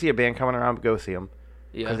see a band coming around, go see them.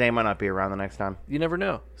 Yeah. Because they might not be around the next time. You never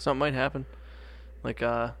know. Something might happen.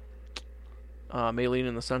 Maylene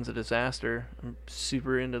and the Sons of Disaster. I'm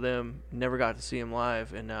super into them. Never got to see them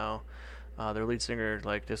live, and now their lead singer,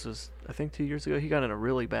 this was I think 2 years ago, he got in a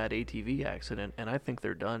really bad ATV accident, and I think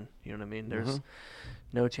they're done. You know what I mean? There's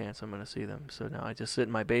no chance I'm going to see them. So now I just sit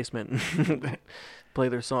in my basement and play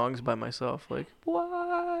their songs by myself.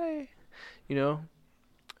 Why?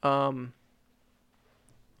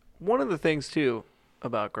 One of the things too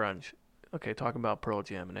about grunge. Okay, talking about Pearl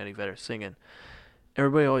Jam and Eddie Vedder singing.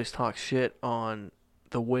 Everybody always talks shit on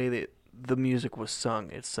the way that the music was sung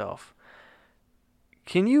itself.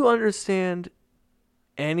 Can you understand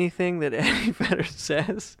anything that Eddie Vedder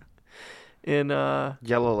says in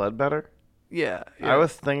Yellow Ledbetter? Yeah. I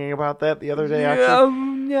was thinking about that the other day, actually.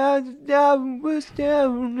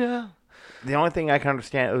 The only thing I can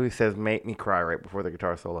understand, he says, "Make me cry" right before the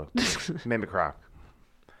guitar solo. Made me cry.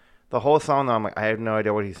 The whole song, though, I'm like, I have no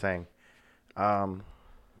idea what he's saying. And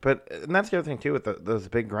that's the other thing, too, with those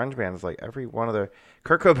big grunge bands. Every one of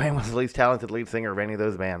Kurt Cobain was the least talented lead singer of any of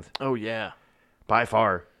those bands. Oh, yeah. By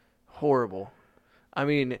far. Horrible. I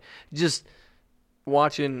mean, just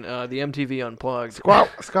watching the MTV Unplugged.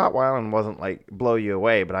 Scott Weiland wasn't, blow you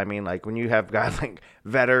away, but I mean, when you have guys like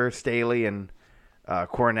Vedder, Staley, and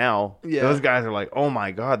Cornell. Yeah. Those guys are like, oh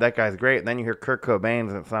my god, that guy's great. And then you hear Kurt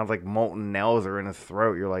Cobain's and it sounds like molten nails are in his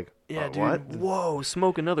throat. You're like, Yeah, dude. what? Whoa,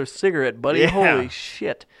 smoke another cigarette, buddy. Yeah. Holy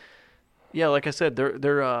shit. Yeah, like I said, their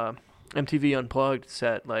MTV Unplugged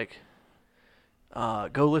set, like,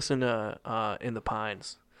 go listen to In the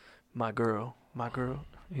Pines, My Girl.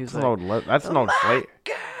 He's That's like, that's an old slave.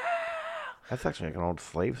 That's actually like an old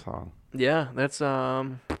slave song. yeah, that's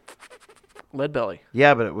Lead Belly.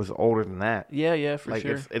 Yeah, but it was older than that. Yeah, for Like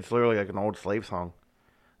sure. it's literally like an old slave song.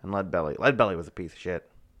 And Lead Belly was a piece of shit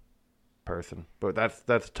person. But that's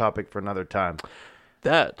a topic for another time.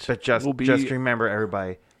 That But just will be remember,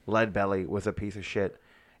 everybody, Lead Belly was a piece of shit,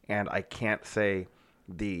 and I can't say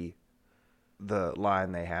the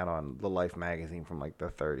line they had on the Life magazine from like the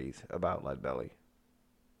 30s about Lead Belly,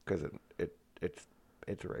 because it's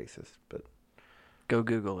racist. But go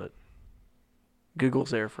Google it. Google's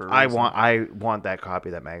there for a I reason. want that copy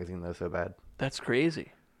of that magazine though so bad. That's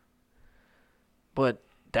crazy. But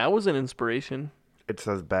that was an inspiration. It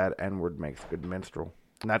says bad N-word makes good minstrel,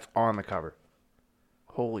 and that's on the cover.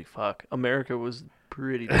 Holy fuck. America was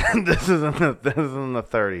pretty This is in the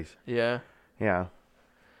 30s. Yeah. Yeah.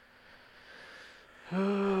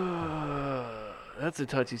 That's a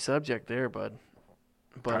touchy subject there, bud.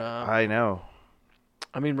 But I know.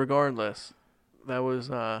 I mean, regardless, that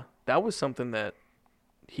was something that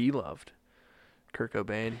he loved. Kurt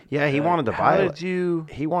Cobain. Yeah, he wanted to buy it. you?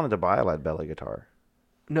 He wanted to buy a Lead Belly guitar.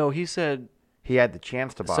 No, he said He had the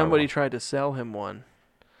chance to buy somebody one. tried to sell him one,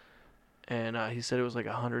 and he said it was like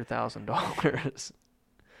 $100,000.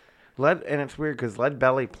 And it's weird because Lead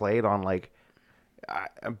Belly played on like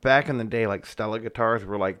back in the day, like Stella guitars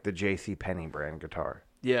were like the J.C. Penney brand guitar.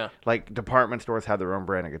 Yeah. Like department stores had their own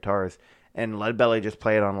brand of guitars, and Lead Belly just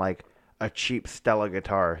played on like a cheap Stella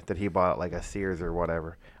guitar that he bought at like a Sears or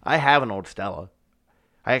whatever. I have an old Stella.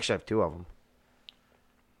 I actually have two of them.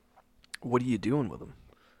 What are you doing with them?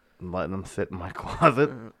 I'm letting them sit in my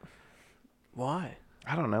closet. Why?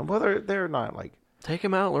 I don't know. Well, they're not like Take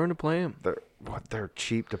them out, learn to play them. they're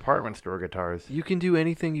cheap department store guitars. You can do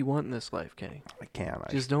anything you want in this life, Kenny. I can't.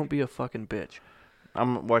 Just don't be a fucking bitch.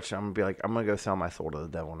 I'm gonna be like, I'm gonna go sell my soul to the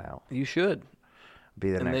devil now. You should.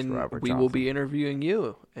 Be the And next then Robert we Johnson. will be interviewing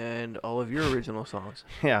you and all of your original songs.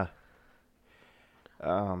 Yeah.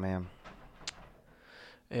 Oh man.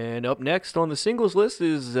 And up next on the singles list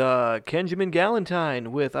is Kenjamin Galentine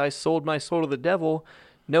with I Sold My Soul to the Devil.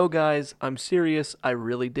 No, guys, I'm serious. I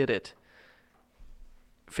really did it.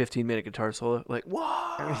 15-minute guitar solo. Like,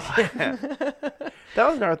 whoa! That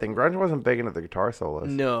was another thing. Grunge wasn't big into the guitar solos.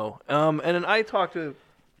 No. And then I talked to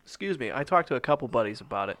a couple buddies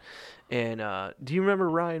about it. And do you remember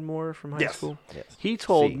Ryan Moore from high school? Yes. He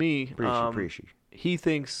told me Preachy. he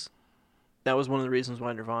thinks that was one of the reasons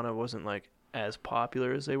why Nirvana wasn't like as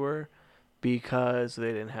popular as they were, because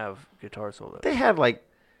they didn't have guitar solos. They had like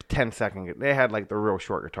 10-second. They had like the real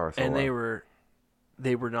short guitar solo. And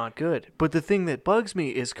they were not good. But the thing that bugs me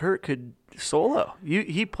is Kurt could solo.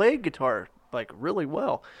 He played guitar like really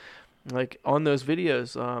well. Like on those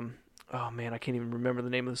videos, oh man, I can't even remember the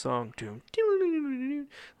name of the song.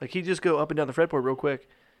 Like he just go up and down the fretboard real quick.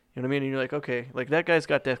 You know what I mean? And you're like, okay, like that guy's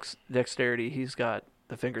got dexterity. He's got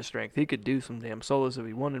the finger strength. He could do some damn solos if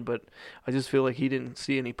he wanted, but I just feel like he didn't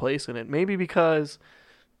see any place in it. Maybe because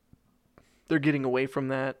they're getting away from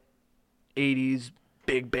that 80s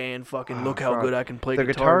big band fucking look how good I can play the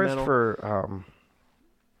guitar guitarist metal. for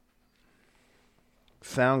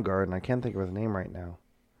Soundgarden. I can't think of his name right now,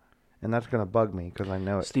 and that's gonna bug me because I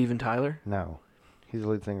know it. Steven Tyler? No, he's the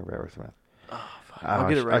lead singer of Aerosmith. Oh, fuck. I'll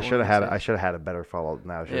get it right. I should have had a better follow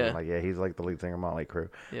now. Yeah. Like, yeah, he's like the lead singer of Motley Crue.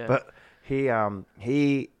 Yeah. But he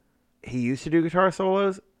used to do guitar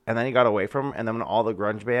solos, and then he got away from them. And then when all the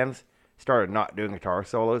grunge bands started not doing guitar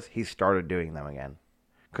solos, he started doing them again.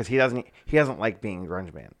 Because he doesn't like being a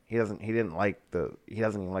grunge band. He doesn't even like the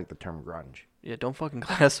term grunge. Yeah, don't fucking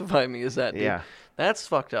classify me as that, dude. Yeah. That's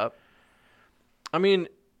fucked up. I mean,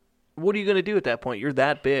 what are you going to do at that point? You're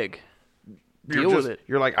that big. Deal with it.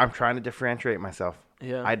 You're like, I'm trying to differentiate myself.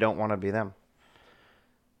 Yeah. I don't want to be them.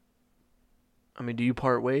 I mean, do you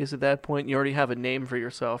part ways at that point? You already have a name for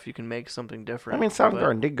yourself. You can make something different. I mean,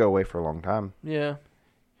 Soundgarden did go away for a long time. Yeah.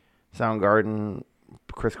 Soundgarden,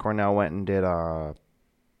 Chris Cornell went and did, what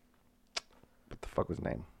the fuck was his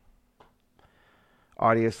name?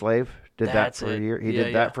 Audio Slave. Did That's that for it. a year. He Yeah,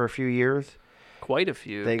 did that for a few years. Quite a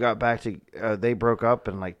few. They got back to, they broke up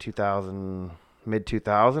in like 2000,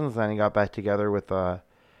 mid-2000s. Then he got back together with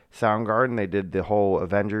Soundgarden. They did the whole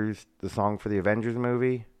Avengers, the song for the Avengers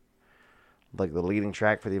movie. Like the leading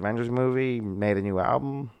track for the Avengers movie. Made a new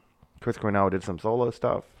album. Chris Cornell did some solo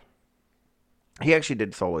stuff. He actually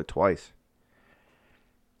did solo twice.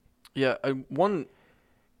 Yeah,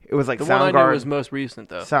 It was like the one I knew Soundgarden, was most recent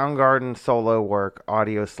though. Soundgarden solo work,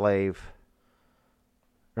 Audio Slave.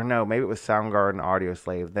 Or no, maybe it was Soundgarden, Audio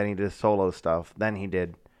Slave. Then he did solo stuff. Then he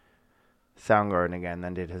did Soundgarden again.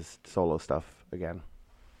 Then did his solo stuff again.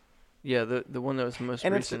 Yeah, the one that was most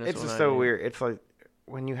And recent. it's is just one I so knew. weird. It's like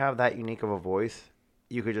when you have that unique of a voice,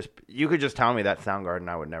 you could just tell me that Soundgarden.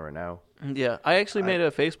 I would never know. Yeah, I actually made a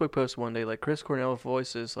Facebook post one day. Like Chris Cornell's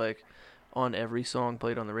voice is like on every song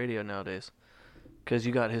played on the radio nowadays. Because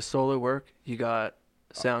you got his solo work, you got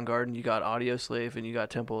Soundgarden, you got Audio Slave, and you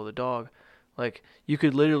got Temple of the Dog. Like, you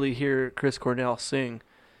could literally hear Chris Cornell sing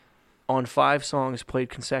on 5 songs played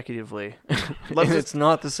consecutively. It's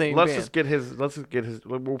not the same Let's band. just get his.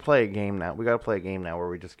 We'll play a game now. We got to play a game now where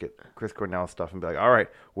we just get Chris Cornell stuff and be like, all right,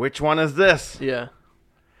 which one is this? Yeah.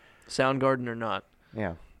 Soundgarden or not.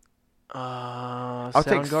 Yeah. I'll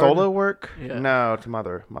take solo work. Yeah. No, it's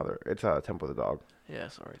Mother. It's Temple of the Dog. Yeah,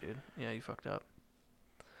 sorry, dude. Yeah, you fucked up.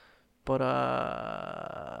 But,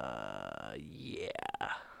 yeah.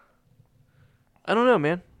 I don't know,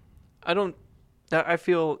 man. I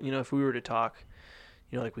feel, if we were to talk,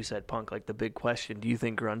 like we said, punk, like the big question, do you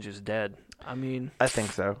think grunge is dead? I mean, I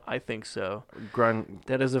think so. I think so. Grunge.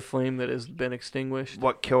 That is a flame that has been extinguished.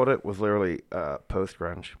 What killed it was literally post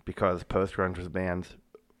grunge, because post grunge was bands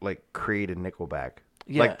like Creed and Nickelback.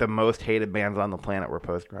 Yeah. Like the most hated bands on the planet were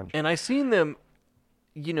post grunge. And I seen them,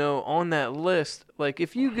 on that list. Like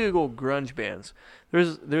if you Google grunge bands,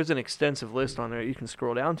 there's an extensive list on there you can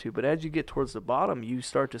scroll down to. But as you get towards the bottom, you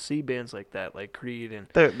start to see bands like that, like Creed and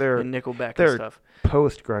Nickelback and stuff.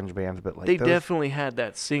 Post grunge bands, but like they definitely had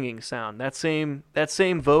that singing sound, that same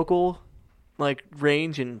vocal, like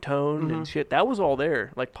range and tone and shit. That was all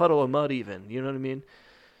there, like Puddle of Mud, even. You know what I mean?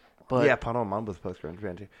 But yeah, Puddle of Mud was post grunge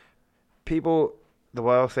band too. People, the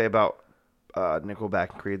what I'll say about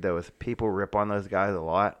Nickelback and Creed though is people rip on those guys a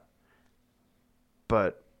lot,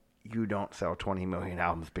 but you don't sell 20 million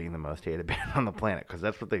albums being the most hated band on the planet, because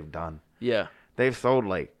that's what they've done. Yeah, they've sold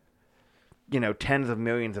like tens of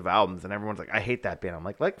millions of albums, and everyone's like, I hate that band. I'm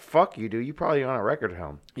like fuck you, dude. You probably own a record at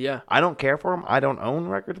home. Yeah, I don't care for them. I don't own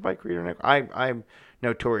records by Creed or Nickelback. I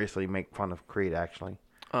notoriously make fun of Creed, actually.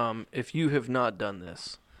 If you have not done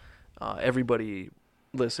this, everybody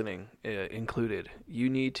listening included, you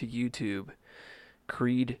need to YouTube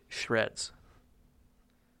Creed Shreds.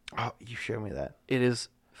 Oh, you showed me that. It is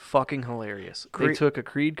fucking hilarious. Creed. They took a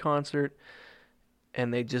Creed concert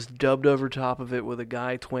and they just dubbed over top of it with a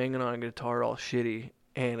guy twanging on a guitar all shitty,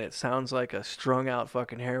 and it sounds like a strung out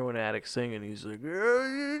fucking heroin addict singing. He's like,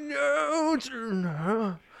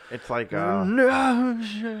 it's like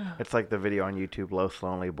it's like the video on YouTube, Los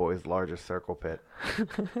Lonely Boys Largest Circle Pit.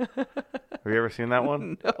 Have you ever seen that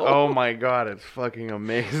one? No. Oh my god, it's fucking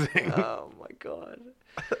amazing. Oh my god.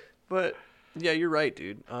 But yeah, you're right,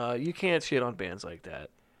 dude. You can't shit on bands like that.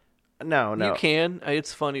 No. You can.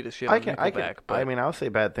 It's funny to shit on Nickelback. But I mean, I'll say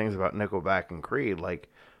bad things about Nickelback and Creed,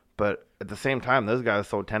 but at the same time, those guys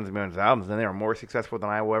sold tens of millions of albums, and they are more successful than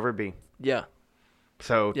I will ever be. Yeah.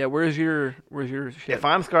 So yeah, where's your shit? If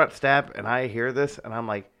I'm Scott Stapp and I hear this and I'm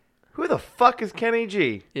like, who the fuck is Kenny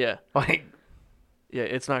G? Yeah. Like, yeah,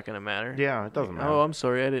 it's not gonna matter. Yeah, it doesn't matter. Oh, I'm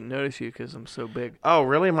sorry, I didn't notice you because I'm so big. Oh,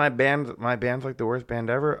 really? My band's like the worst band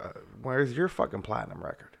ever. Where's your fucking platinum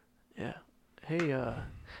record? Yeah. Hey,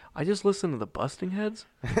 I just listened to the Busting Heads.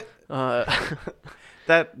 That's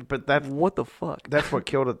what the fuck. That's what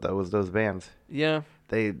killed it though, was those bands. Yeah.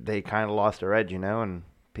 They kind of lost their edge, and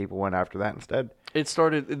people went after that instead. They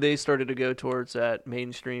started to go towards that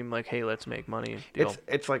mainstream, like, hey, let's make money deal.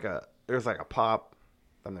 It's like there's like a pop,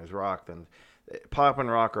 then there's rock, then pop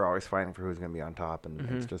and rock are always fighting for who's going to be on top, and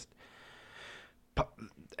it's just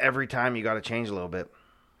every time you got to change a little bit.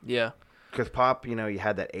 Yeah. Because pop, you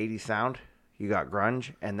had that 80s sound, you got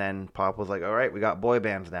grunge, and then pop was like, all right, we got boy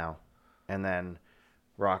bands now, and then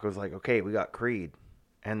rock was like, okay, we got Creed,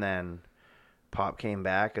 and then pop came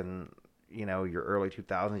back, and your early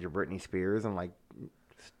 2000s, your Britney Spears, and like,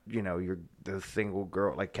 your the single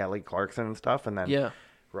girl like Kelly Clarkson and stuff, and then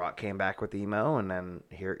rock came back with emo, and then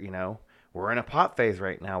here, we're in a pop phase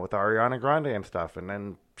right now with Ariana Grande and stuff, and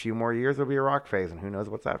then a few more years will be a rock phase, and who knows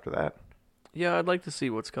what's after that. Yeah, I'd like to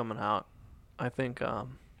see what's coming out. I think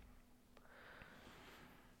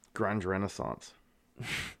grunge renaissance.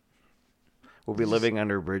 We'll be living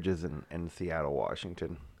under bridges in Seattle,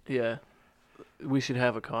 Washington. Yeah. We should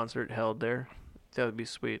have a concert held there. That would be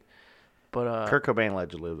sweet. But Kurt Cobain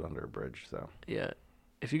allegedly lived under a bridge, so. Yeah.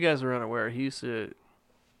 If you guys are unaware, he used to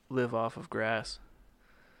live off of grass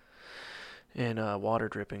and water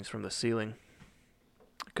drippings from the ceiling.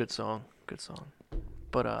 Good song.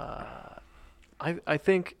 But I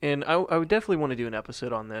think, and I would definitely want to do an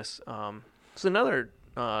episode on this. It's another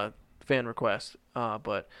fan request,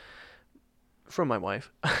 but from my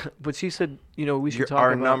wife. But she said, we should talk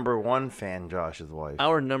our about number one fan, Josh's wife.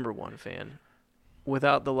 our number one fan.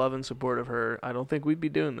 Without the love and support of her, I don't think we'd be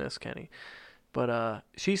doing this, Kenny. But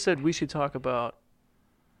she said we should talk about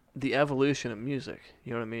the evolution of music.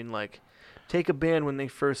 You know what I mean? Like, take a band when they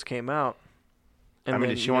first came out. And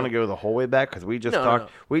did she want to go the whole way back? Because we just talked.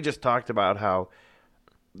 No. We just talked about how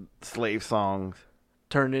slave songs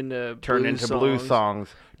turned into blues songs,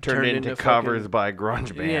 turned into covers by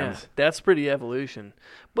grunge bands. Yeah, that's pretty evolution.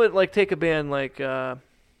 But like, take a band like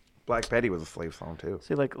Black Betty was a slave song too.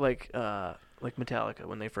 See, like Metallica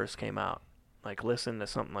when they first came out. Like, listen to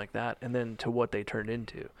something like that, and then to what they turned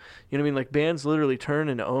into. You know what I mean? Like, bands literally turn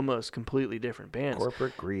into almost completely different bands.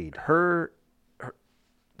 Corporate greed. Her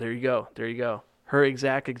there you go. Her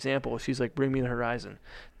exact example, she's like, Bring Me the Horizon.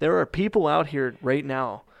 There are people out here right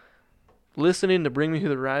now listening to Bring Me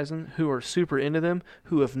the Horizon who are super into them,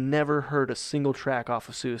 who have never heard a single track off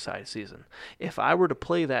of Suicide Season. If I were to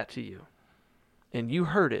play that to you, and you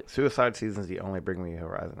heard it... Suicide Season is the only Bring Me the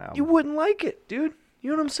Horizon album. You wouldn't like it, dude.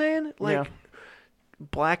 You know what I'm saying? Like... Yeah.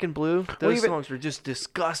 Black and Blue, those songs are just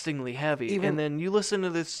disgustingly heavy. And then you listen to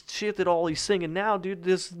this shit that Ollie's singing now, dude.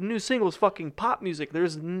 This new single is fucking pop music.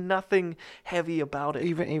 There's nothing heavy about it.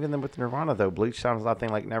 Even with Nirvana, though, Bleach sounds nothing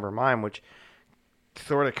like Nevermind, which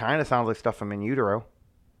sort of kind of sounds like stuff from In Utero.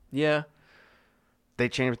 Yeah. They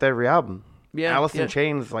change with every album. Yeah. Alice in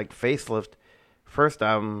Chains, like Facelift, first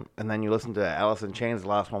album, and then you listen to Alice in Chains, the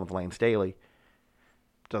last one with Lane Staley.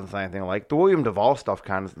 Doesn't sound anything like the William Duvall stuff.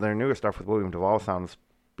 Their newer stuff with William Duvall sounds,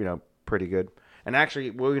 pretty good. And actually,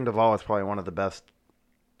 William Duvall is probably one of the best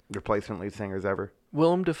replacement lead singers ever.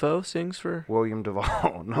 Willem Dafoe sings for William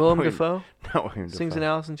Duvall. Willem Dafoe. No, William Dafoe sings in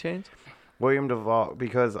Alice in Chains. William Duvall,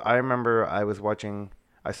 because I remember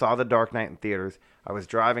I saw The Dark Knight in theaters. I was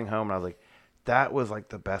driving home and I was like, that was like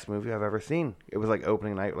the best movie I've ever seen. It was like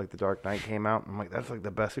opening night, like The Dark Knight came out. I'm like, that's like the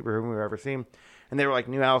best superhero movie I've ever seen. And they were like,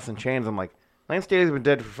 new Alice in Chains. I'm like, Lane Staley's been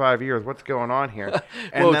dead for 5 years. What's going on here?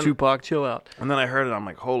 And Whoa, Tupac, chill out. And then I heard it. I'm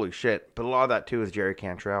like, holy shit. But a lot of that, too, is Jerry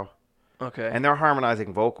Cantrell. Okay. And their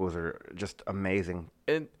harmonizing vocals are just amazing.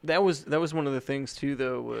 And that was one of the things, too,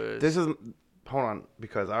 though, was... Hold on,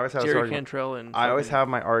 because I always have Jerry Cantrell and... I always have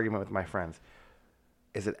my argument with my friends.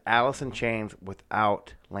 Is it Alice in Chains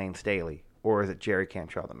without Lane Staley? Or is it Jerry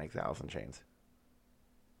Cantrell that makes Alice in Chains?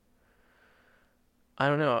 I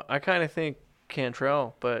don't know. I kind of think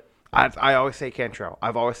Cantrell, but... I always say Cantrell.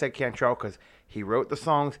 I've always said Cantrell because he wrote the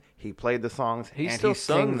songs, he played the songs, and he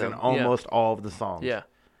sings in almost all of the songs. Yeah.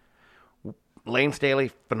 Lane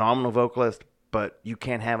Staley, phenomenal vocalist, but you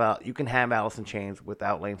can have Alice in Chains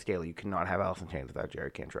without Lane Staley. You cannot have Alice in Chains without Jerry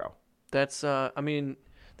Cantrell. That's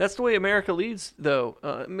that's the way America leads,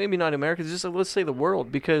 though. Maybe not America, just let's say the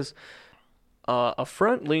world, because a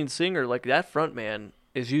front lead singer like that front man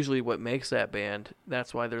is usually what makes that band.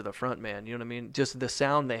 That's why they're the front man. You know what I mean? Just the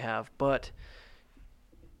sound they have. But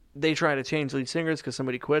they try to change lead singers because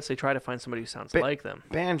somebody quits. They try to find somebody who sounds like them.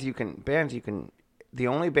 Bands you can. The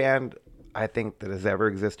only band I think that has ever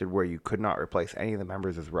existed where you could not replace any of the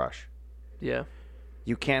members is Rush. Yeah.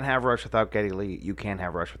 You can't have Rush without Geddy Lee. You can't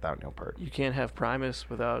have Rush without Neil Peart. You can't have Primus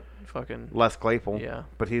without fucking... Les Claypool. Yeah.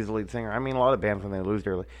 But he's the lead singer. I mean, a lot of bands, when they lose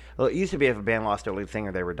their... Well, it used to be if a band lost their lead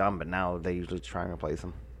singer, they were done, but now they usually try and replace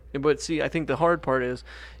them. But see, I think the hard part is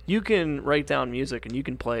you can write down music and you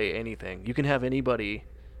can play anything. You can have anybody...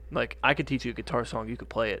 Like, I could teach you a guitar song, you could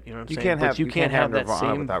play it. You know what I'm saying? You can't have that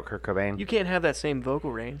same... without Kurt Cobain. You can't have that same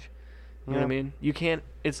vocal range. You know what I mean? You can't...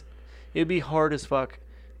 It'd be hard as fuck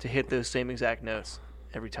to hit those same exact notes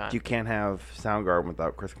every time. You can't have Soundgarden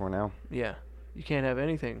without Chris Cornell. Yeah. You can't have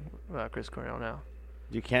anything without Chris Cornell now.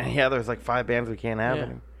 You can't... Yeah, there's like 5 bands we can't have.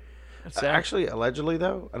 Yeah. Actually, allegedly,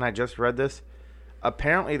 though, and I just read this,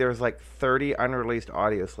 apparently there's like 30 unreleased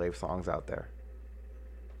Audioslave songs out there.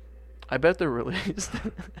 I bet they're released.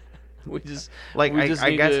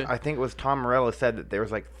 I think it was Tom Morello said that there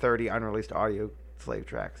was like 30 unreleased Audioslave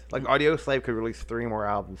tracks. Like Audioslave could release 3 more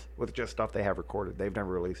albums with just stuff they have recorded. They've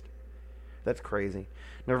never released. That's crazy.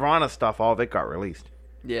 Nirvana stuff, all of it got released.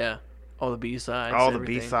 Yeah. All the B-sides. All the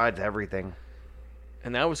B-sides, everything.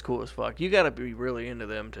 And that was cool as fuck. You got to be really into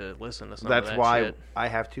them to listen to some of that shit. That's why I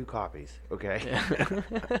have 2 copies, okay?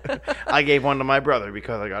 Yeah. I gave one to my brother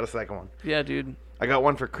because I got a second one. Yeah, dude. I got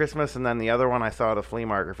one for Christmas, and then the other one I saw at a flea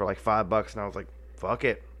market for like $5, and I was like, fuck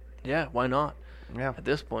it. Yeah, why not? Yeah. At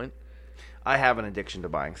this point. I have an addiction to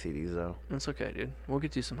buying CDs, though. That's okay, dude. We'll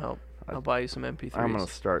get you some help. I'll buy you some MP3s. I'm gonna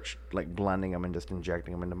start like blending them and just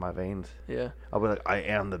injecting them into my veins. Yeah. I'll be like, I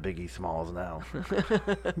am the Biggie Smalls now.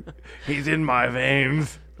 He's in my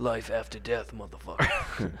veins. Life after death,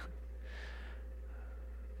 motherfucker.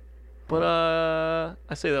 But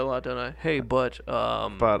I say that a lot, don't I? Hey, but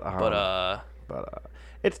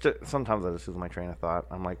it's just sometimes I just lose my train of thought.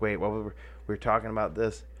 I'm like, wait, what we were talking about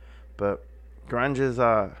this, but grunge is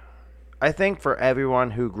I think for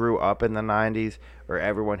everyone who grew up in the 90s or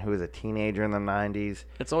everyone who was a teenager in the 90s,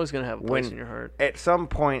 it's always going to have a place in your heart. At some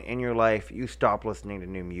point in your life, you stop listening to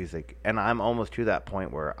new music. And I'm almost to that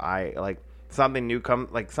point where I, like, something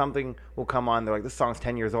will come on. They're like, this song's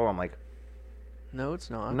 10 years old. I'm like, no,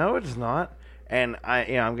 it's not. No, it's not. And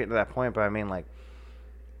I'm getting to that point, but I mean, like,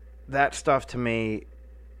 that stuff to me,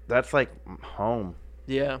 that's like home.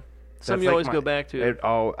 Yeah. Something you always go back to.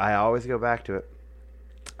 I always go back to it.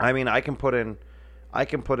 I mean, I can put in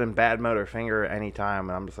Bad Motor Finger anytime,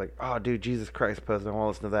 and I'm just like, oh, dude, Jesus Christ, Puss, I want to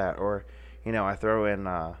listen to that. Or, I throw in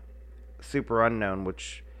Super Unknown,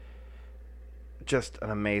 which just an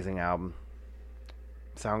amazing album.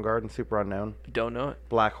 Soundgarden, Super Unknown. Don't know it.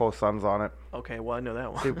 Black Hole Sun's on it. Okay, well, I know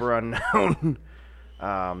that one. Super Unknown.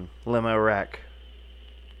 Limo Wreck.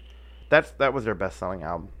 That was their best-selling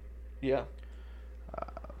album. Yeah.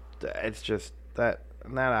 It's just that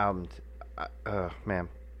album, man,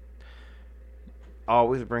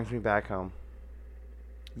 always brings me back home.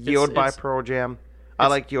 Yield by Pearl Jam. I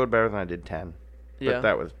like Yield better than I did 10. Yeah. But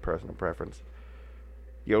that was personal preference.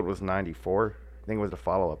 Yield was 94. I think it was the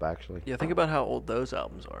follow-up, actually. Yeah, think about how old those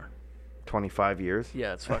albums are. 25 years?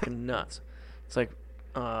 Yeah, it's fucking nuts. It's like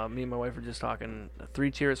me and my wife were just talking.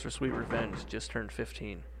 3 Cheers for Sweet Revenge just turned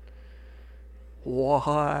 15.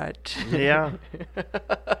 What? Yeah.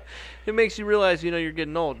 It makes you realize, you're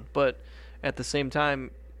getting old. But at the same time,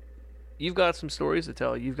 you've got some stories to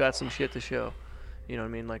tell. You've got some shit to show. You know what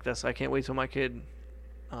I mean? Like, I can't wait till my kid,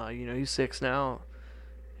 he's 6 now.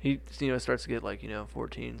 He, starts to get,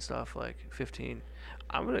 14 stuff, 15.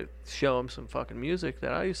 I'm going to show him some fucking music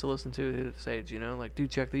that I used to listen to at this age, dude,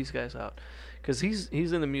 check these guys out. Because he's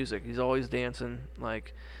in the music. He's always dancing.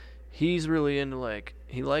 He's really into,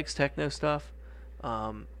 he likes techno stuff.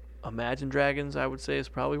 Imagine Dragons, I would say, is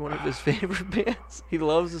probably one of his favorite bands. He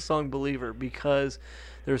loves the song Believer because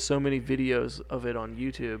there's so many videos of it on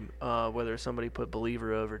YouTube, whether somebody put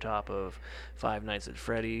Believer over top of Five Nights at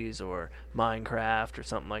Freddy's or Minecraft or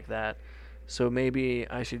something like that. So maybe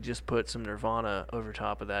I should just put some Nirvana over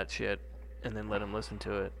top of that shit and then let him listen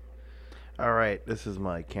to it. All right, this is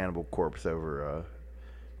my Cannibal Corpse over...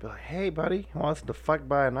 Be like, hey, buddy, want us to fuck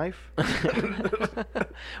by a knife?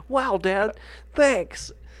 Wow, Dad,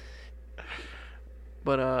 thanks.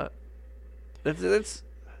 But that's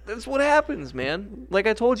what happens, man. Like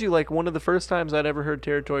I told you, one of the first times I'd ever heard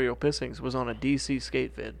Territorial Pissings was on a DC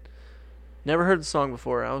skate vid. Never heard the song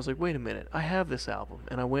before. I was like, wait a minute, I have this album,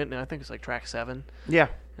 and I went and I think it's track 7. Yeah,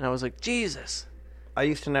 and I was like, Jesus. I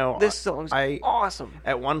used to know this song's awesome.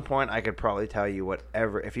 At one point, I could probably tell you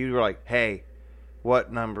whatever. If you were like, hey.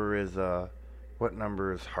 What number is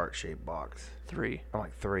Heart Shaped Box? 3. I'm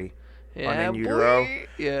like 3. Yeah, on In Utero.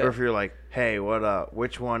 Yeah. Or if you're like, hey,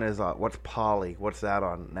 which one is what's Polly? What's that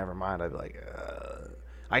on? Never mind. I'd be like,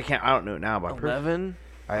 I don't know it now. But 11.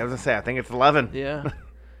 I was gonna say I think it's 11. Yeah.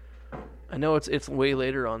 I know it's way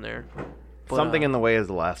later on there. But, Something in the Way is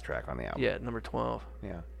the last track on the album. Yeah, number 12.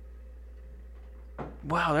 Yeah.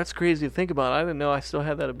 Wow, that's crazy to think about. I didn't know I still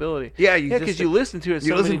had that ability. Yeah, because you listen to it.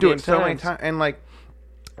 You listen to it so many times, and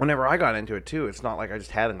whenever I got into it too, it's not like I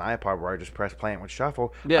just had an iPod where I just press play and would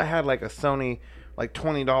shuffle. Yeah. I had a Sony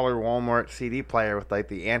 $20 Walmart CD player with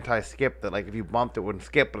the anti-skip that if you bumped it wouldn't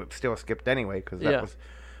skip, but it still skipped anyway because that was.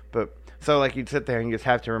 But so you'd sit there and you just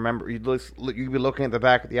have to remember. You'd be looking at the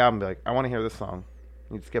back of the album, and be like, I want to hear this song.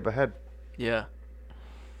 You'd skip ahead. Yeah.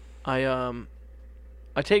 I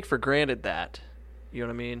take for granted that. You know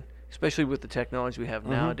what I mean? Especially with the technology we have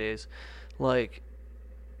nowadays.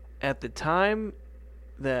 At the time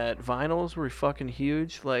that vinyls were fucking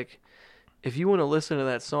huge, if you want to listen to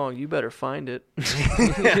that song, you better find it.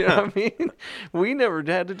 You know what I mean? We never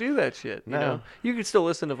had to do that shit. You know? You could still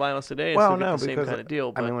listen to vinyls today and still get the same kind of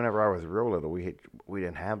deal. But whenever I was real little, we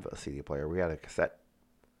didn't have a CD player. We had a cassette.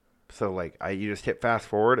 So you just hit fast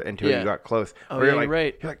forward until you got close. Oh, yeah, you're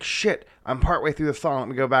right. You're like, shit, I'm partway through the song. Let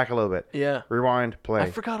me go back a little bit. Yeah. Rewind, play. I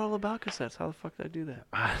forgot all about cassettes. How the fuck did I do that?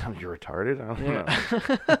 You're retarded? I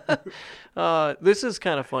don't know. This is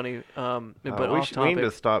kind of funny, but we need to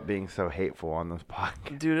stop being so hateful on this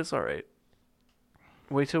podcast. Dude, it's all right.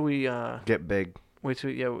 Wait till we... get big. Wait till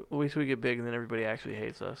we get big and then everybody actually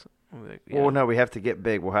hates us. We'll be like, Well, no, we have to get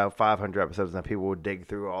big. We'll have 500 episodes, and then people will dig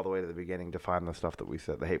through all the way to the beginning to find the stuff that we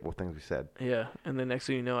said, the hateful things we said. Yeah, and then next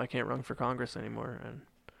thing you know, I can't run for Congress anymore, and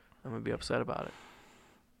I'm gonna be upset about it.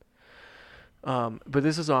 But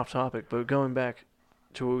this is off topic. But going back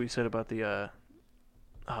to what we said about the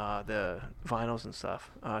vinyls and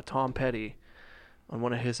stuff, Tom Petty, on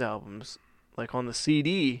one of his albums, like on the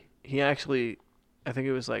CD, he actually, I think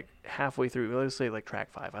it was like halfway through, let's say like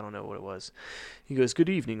track 5, I don't know what it was. He goes, "Good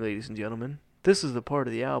evening, ladies and gentlemen. This is the part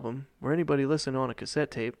of the album where anybody listening on a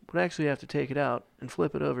cassette tape would actually have to take it out and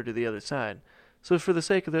flip it over to the other side. So for the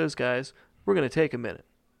sake of those guys, we're going to take a minute.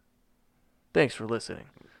 Thanks for listening."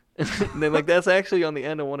 And then, like, that's actually on the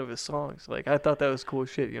end of one of his songs. Like, I thought that was cool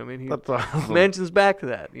shit. You know what I mean? That's awesome. Mentions back to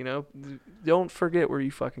that, you know? Don't forget where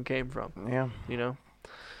you fucking came from. Yeah. You know?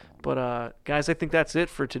 But, guys, I think that's it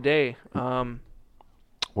for today.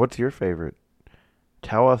 What's your favorite?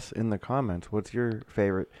 Tell us in the comments. What's your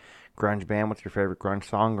favorite grunge band? What's your favorite grunge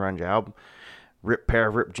song, grunge album? Pair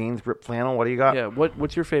of ripped jeans, ripped flannel. What do you got? Yeah,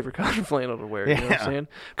 what's your favorite kind of flannel to wear? You know what I'm saying?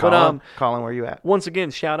 Colin, where you at? Once again,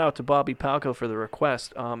 shout out to Bobby Palco for the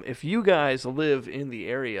request. If you guys live in the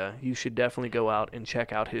area, you should definitely go out and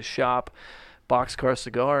check out his shop, Boxcar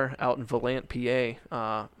Cigar, out in Valant,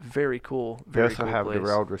 PA. Very cool. They also cool have place. the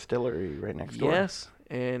Rail Distillery right next door. Yes,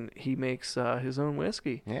 and he makes his own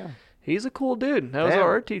whiskey. Yeah. He's a cool dude. That was our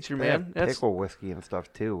art teacher, man. That's pickle whiskey and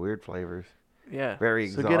stuff too. Weird flavors. Yeah. Very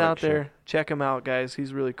exotic. So get out there, shit. check him out, guys.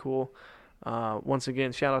 He's really cool. Once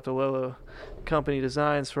again, shout out to Lolo Company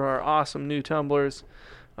Designs for our awesome new tumblers.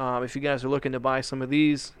 If you guys are looking to buy some of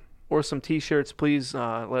these or some T-shirts, please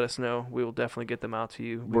let us know. We will definitely get them out to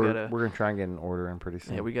you. We're going to try and get an order in pretty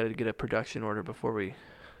soon. Yeah, we got to get a production order before we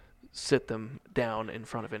sit them down in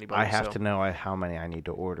front of anybody. I have to know how many I need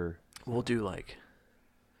to order. We'll do like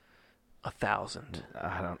 1,000.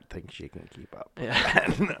 I don't think she can keep up.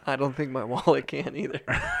 Yeah. No. I don't think my wallet can either.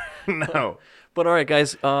 No. But all right,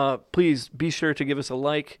 guys, please be sure to give us a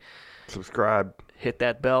like. Subscribe. Hit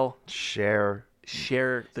that bell. Share The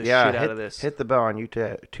shit out of this. Hit the bell on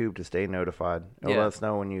YouTube to stay notified. It'll let us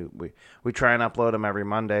know when we try and upload them every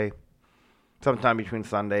Monday. Sometime between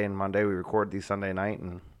Sunday and Monday. We record these Sunday night.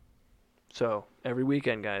 So every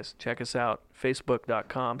weekend, guys, check us out.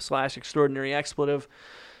 Facebook.com/extraordinaryexpletive.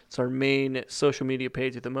 It's our main social media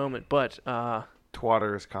page at the moment. But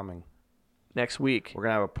Twatter is coming. Next week. We're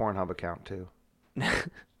going to have a Pornhub account, too.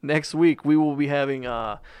 Next week, we will be having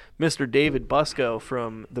Mr. David Busco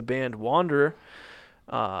from the band Wanderer.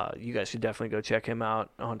 You guys should definitely go check him out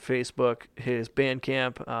on Facebook. His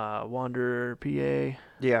Bandcamp, Wanderer PA.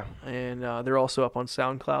 Yeah. And they're also up on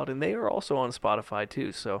SoundCloud, and they are also on Spotify,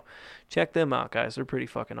 too. So check them out, guys. They're pretty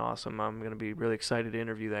fucking awesome. I'm going to be really excited to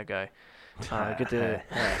interview that guy. Get to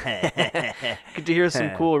hear some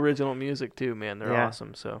cool original music, too, man. They're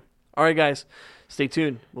awesome. So, all right, guys. Stay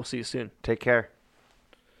tuned. We'll see you soon. Take care.